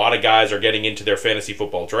year, a lot of guys are getting into their fantasy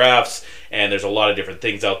football drafts, and there's a lot of different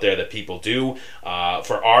things out there that people do.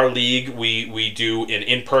 For our league, we do an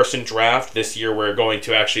in-person draft. This year we're going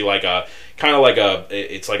to actually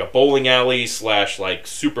it's like a bowling alley / like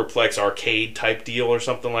superplex arcade type deal or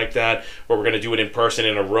something like that, where we're going to do it in person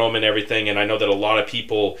in a room and everything. And I know that a lot of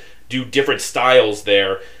people do different styles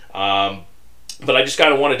there. But I just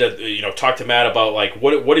kind of wanted to, talk to Matt about like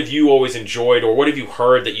what have you always enjoyed, or what have you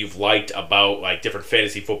heard that you've liked about like different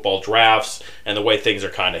fantasy football drafts and the way things are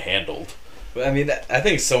kind of handled. I mean, I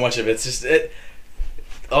think so much of it's just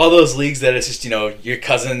all those leagues that it's just your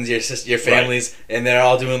cousins, your families, right, and they're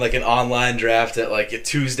all doing like an online draft at like a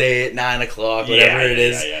Tuesday at 9:00, whatever it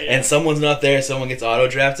is, and someone's not there, someone gets auto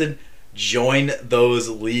drafted. Join those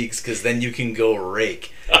leagues, because then you can go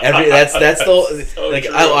rake. That's the so like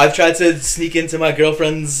true. I've tried to sneak into my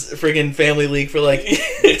girlfriend's friggin' family league for like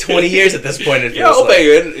 20 years at this point. It feels I'll pay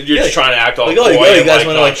you in. You're just trying to act all like, coy. You guys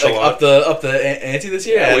want to like up the ante this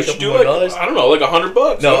year? Yeah, we should do like I don't know, like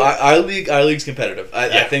 $100. No, our league's competitive.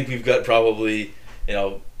 I think we've got probably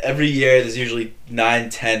every year there's usually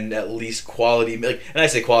 9-10 at least quality, like, and I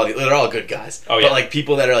say quality, they're all good guys. Oh, yeah. But like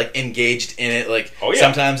people that are like engaged in it, like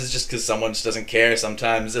sometimes it's just because someone just doesn't care.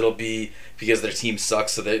 Sometimes it'll be because their team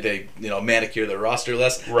sucks, so they manicure their roster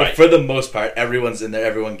less. Right. But for the most part, everyone's in there.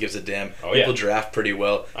 Everyone gives a damn. Oh, People draft pretty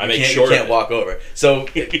well. You can't walk over. So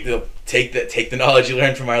take the knowledge you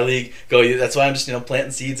learn from our league. Go. That's why I'm just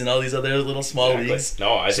planting seeds in all these other little small leagues.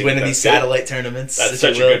 No, I think winning these satellite tournaments. That's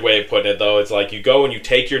such a good way of putting it, though. It's like you go and you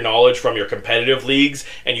take your knowledge from your competitive leagues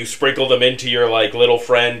and you sprinkle them into your like little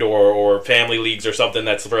friend or family leagues or something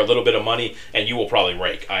that's for a little bit of money, and you will probably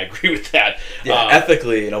rake. I agree with that. Yeah,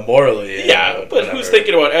 ethically, morally. Yeah, but who's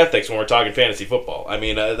thinking about ethics when we're talking fantasy football? I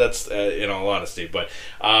mean, that's in all honesty. But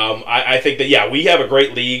I think that we have a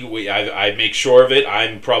great league. I make sure of it.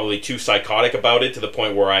 I'm probably too psychotic about it to the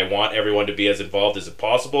point where I want everyone to be as involved as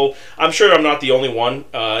possible. I'm sure I'm not the only one,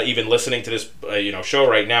 even listening to this show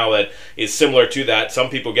right now, that is similar to that. Some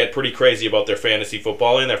people get pretty crazy about their fantasy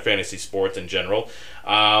football and their fantasy sports in general.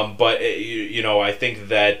 But I think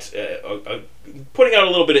that putting out a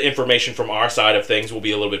little bit of information from our side of things will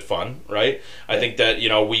be a little bit fun, right? I think that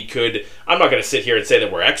we could. I'm not going to sit here and say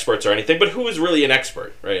that we're experts or anything, but who is really an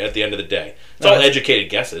expert, right? At the end of the day, it's all educated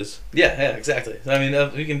guesses. Yeah, exactly. I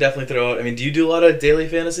mean, we can definitely throw out. I mean, do you do a lot of daily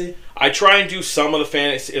fantasy? I try and do some of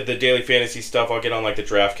the daily fantasy stuff. I'll get on like the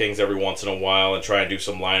DraftKings every once in a while and try and do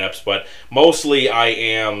some lineups, but mostly I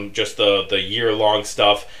am just the year-long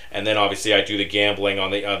stuff, and then obviously I do the gambling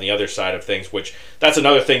on the other side of things, which that's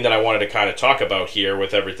another thing that I wanted to kind of talk about here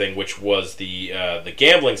with everything, which was the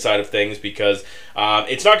gambling side of things, because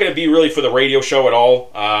it's not going to be really for the radio show at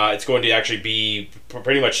all. It's going to actually be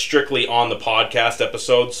pretty much strictly on the podcast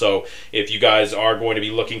episode. So if you guys are going to be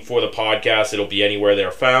looking for the podcast, it'll be anywhere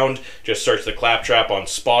they're found. Just search the Claptrap on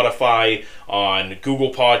Spotify, on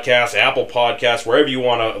Google Podcasts, Apple Podcasts, wherever you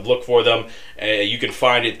want to look for them. You can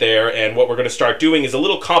find it there. And what we're going to start doing is a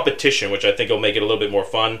little competition, which I think will make it a little bit more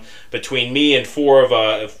fun, between me and four of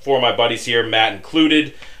my buddies here, Matt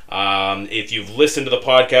included. If you've listened to the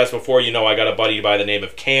podcast before, I got a buddy by the name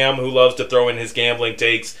of Cam who loves to throw in his gambling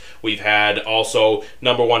takes. We've had also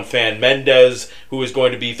number one fan Mendez, who is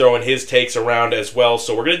going to be throwing his takes around as well.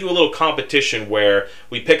 So we're going to do a little competition where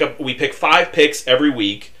we pick 5 picks every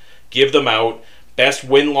week, give them out. Best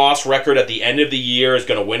win-loss record at the end of the year is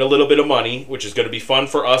going to win a little bit of money, which is going to be fun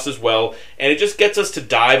for us as well. And it just gets us to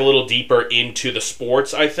dive a little deeper into the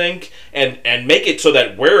sports, I think, and make it so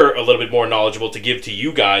that we're a little bit more knowledgeable to give to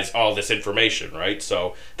you guys all this information, right?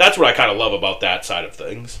 So that's what I kind of love about that side of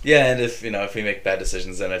things. Yeah, and if we make bad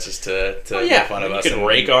decisions, then it's just to make fun of us. You can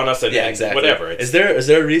rake on us and exactly. Whatever. Is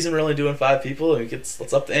there a reason we're only doing 5 people?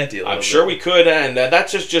 Let's up the ante a little bit. I'm sure we could, and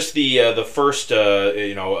that's just the first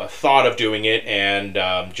thought of doing it. And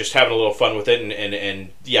and just having a little fun with it. And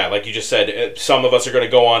yeah, like you just said, some of us are going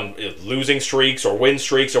to go on losing streaks or win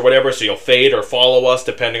streaks or whatever, so you'll fade or follow us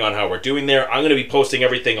depending on how we're doing there. I'm going to be posting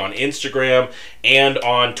everything on Instagram and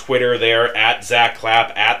on Twitter there, at Zach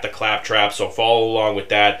Clapp, at The Claptrap, so follow along with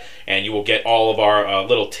that, and you will get all of our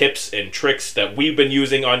little tips and tricks that we've been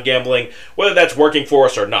using on gambling, whether that's working for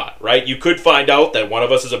us or not, right? You could find out that one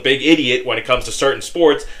of us is a big idiot when it comes to certain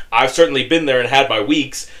sports. I've certainly been there and had my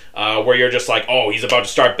weeks where you're just like, oh, he's about to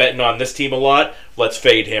start betting on this team a lot, let's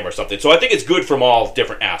fade him or something. So I think it's good from all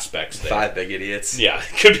different aspects there. 5 big idiots. Yeah,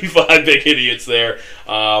 it could be 5 big idiots there.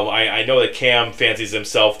 I know that Cam fancies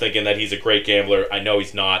himself thinking that he's a great gambler. I know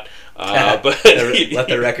he's not. But let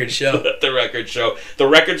the record show. Let the record show. The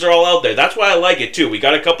records are all out there. That's why I like it too. We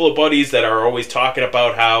got a couple of buddies that are always talking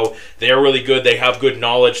about how they're really good, they have good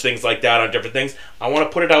knowledge, things like that on different things. I want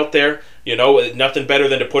to put it out there. You know, nothing better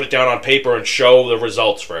than to put it down on paper and show the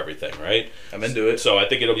results for everything, right? I'm into it. So I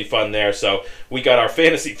think it'll be fun there. So we got our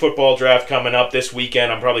fantasy football draft coming up this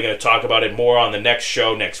weekend. I'm probably going to talk about it more on the next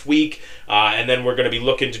show next week. And then we're going to be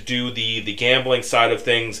looking to do the gambling side of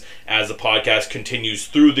things as the podcast continues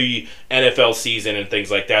through the NFL season and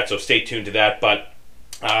things like that. So stay tuned to that. But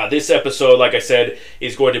this episode, like I said,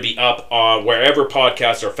 is going to be up on wherever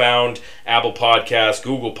podcasts are found: Apple Podcasts,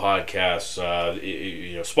 Google Podcasts,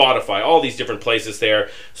 Spotify, all these different places there.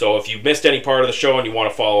 So if you missed any part of the show and you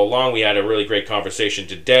want to follow along, we had a really great conversation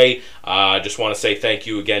today. I just want to say thank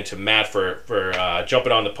you again to Matt for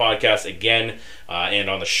jumping on the podcast again and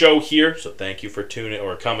on the show here. So thank you for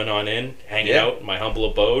coming on in, hanging out in my humble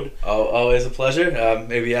abode. Oh, always a pleasure.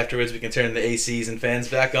 Maybe afterwards we can turn the ACs and fans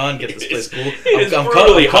back on, get this place cool.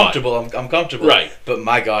 I'm comfortable. I'm comfortable. Right. But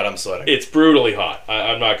my God, I'm sweating. It's brutally hot.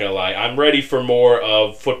 I'm not going to lie. I'm ready for more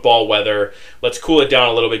of football weather. Let's cool it down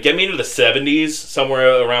a little bit. Get me into the 70s,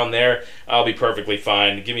 somewhere around there. I'll be perfectly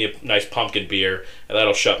fine. Give me a nice pumpkin beer, and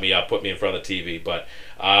that'll shut me up, put me in front of the TV. But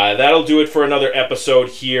that'll do it for another episode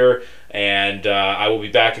here. And I will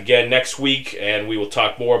be back again next week, and we will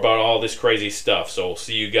talk more about all this crazy stuff. So we'll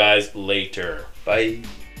see you guys later. Bye.